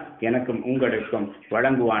தஆலா எனக்கும் உங்களுக்கும்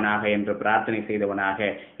வழங்குவானாக என்று பிரார்த்தனை செய்தவனாக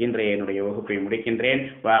இன்றைய என்னுடைய வகுப்பை முடிக்கின்றேன்.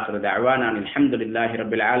 வாஹிரு தஅவானா அல்ஹம்துலில்லாஹி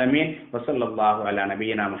ரப்பில் ஆலமீன் வ ஸல்லல்லாஹு அலா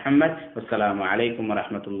நபியினா முஹம்மத். வஸ்ஸலாமு அலைக்கும் வ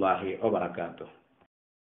ரஹ்மத்துல்லாஹி வ பரகாத்துஹு.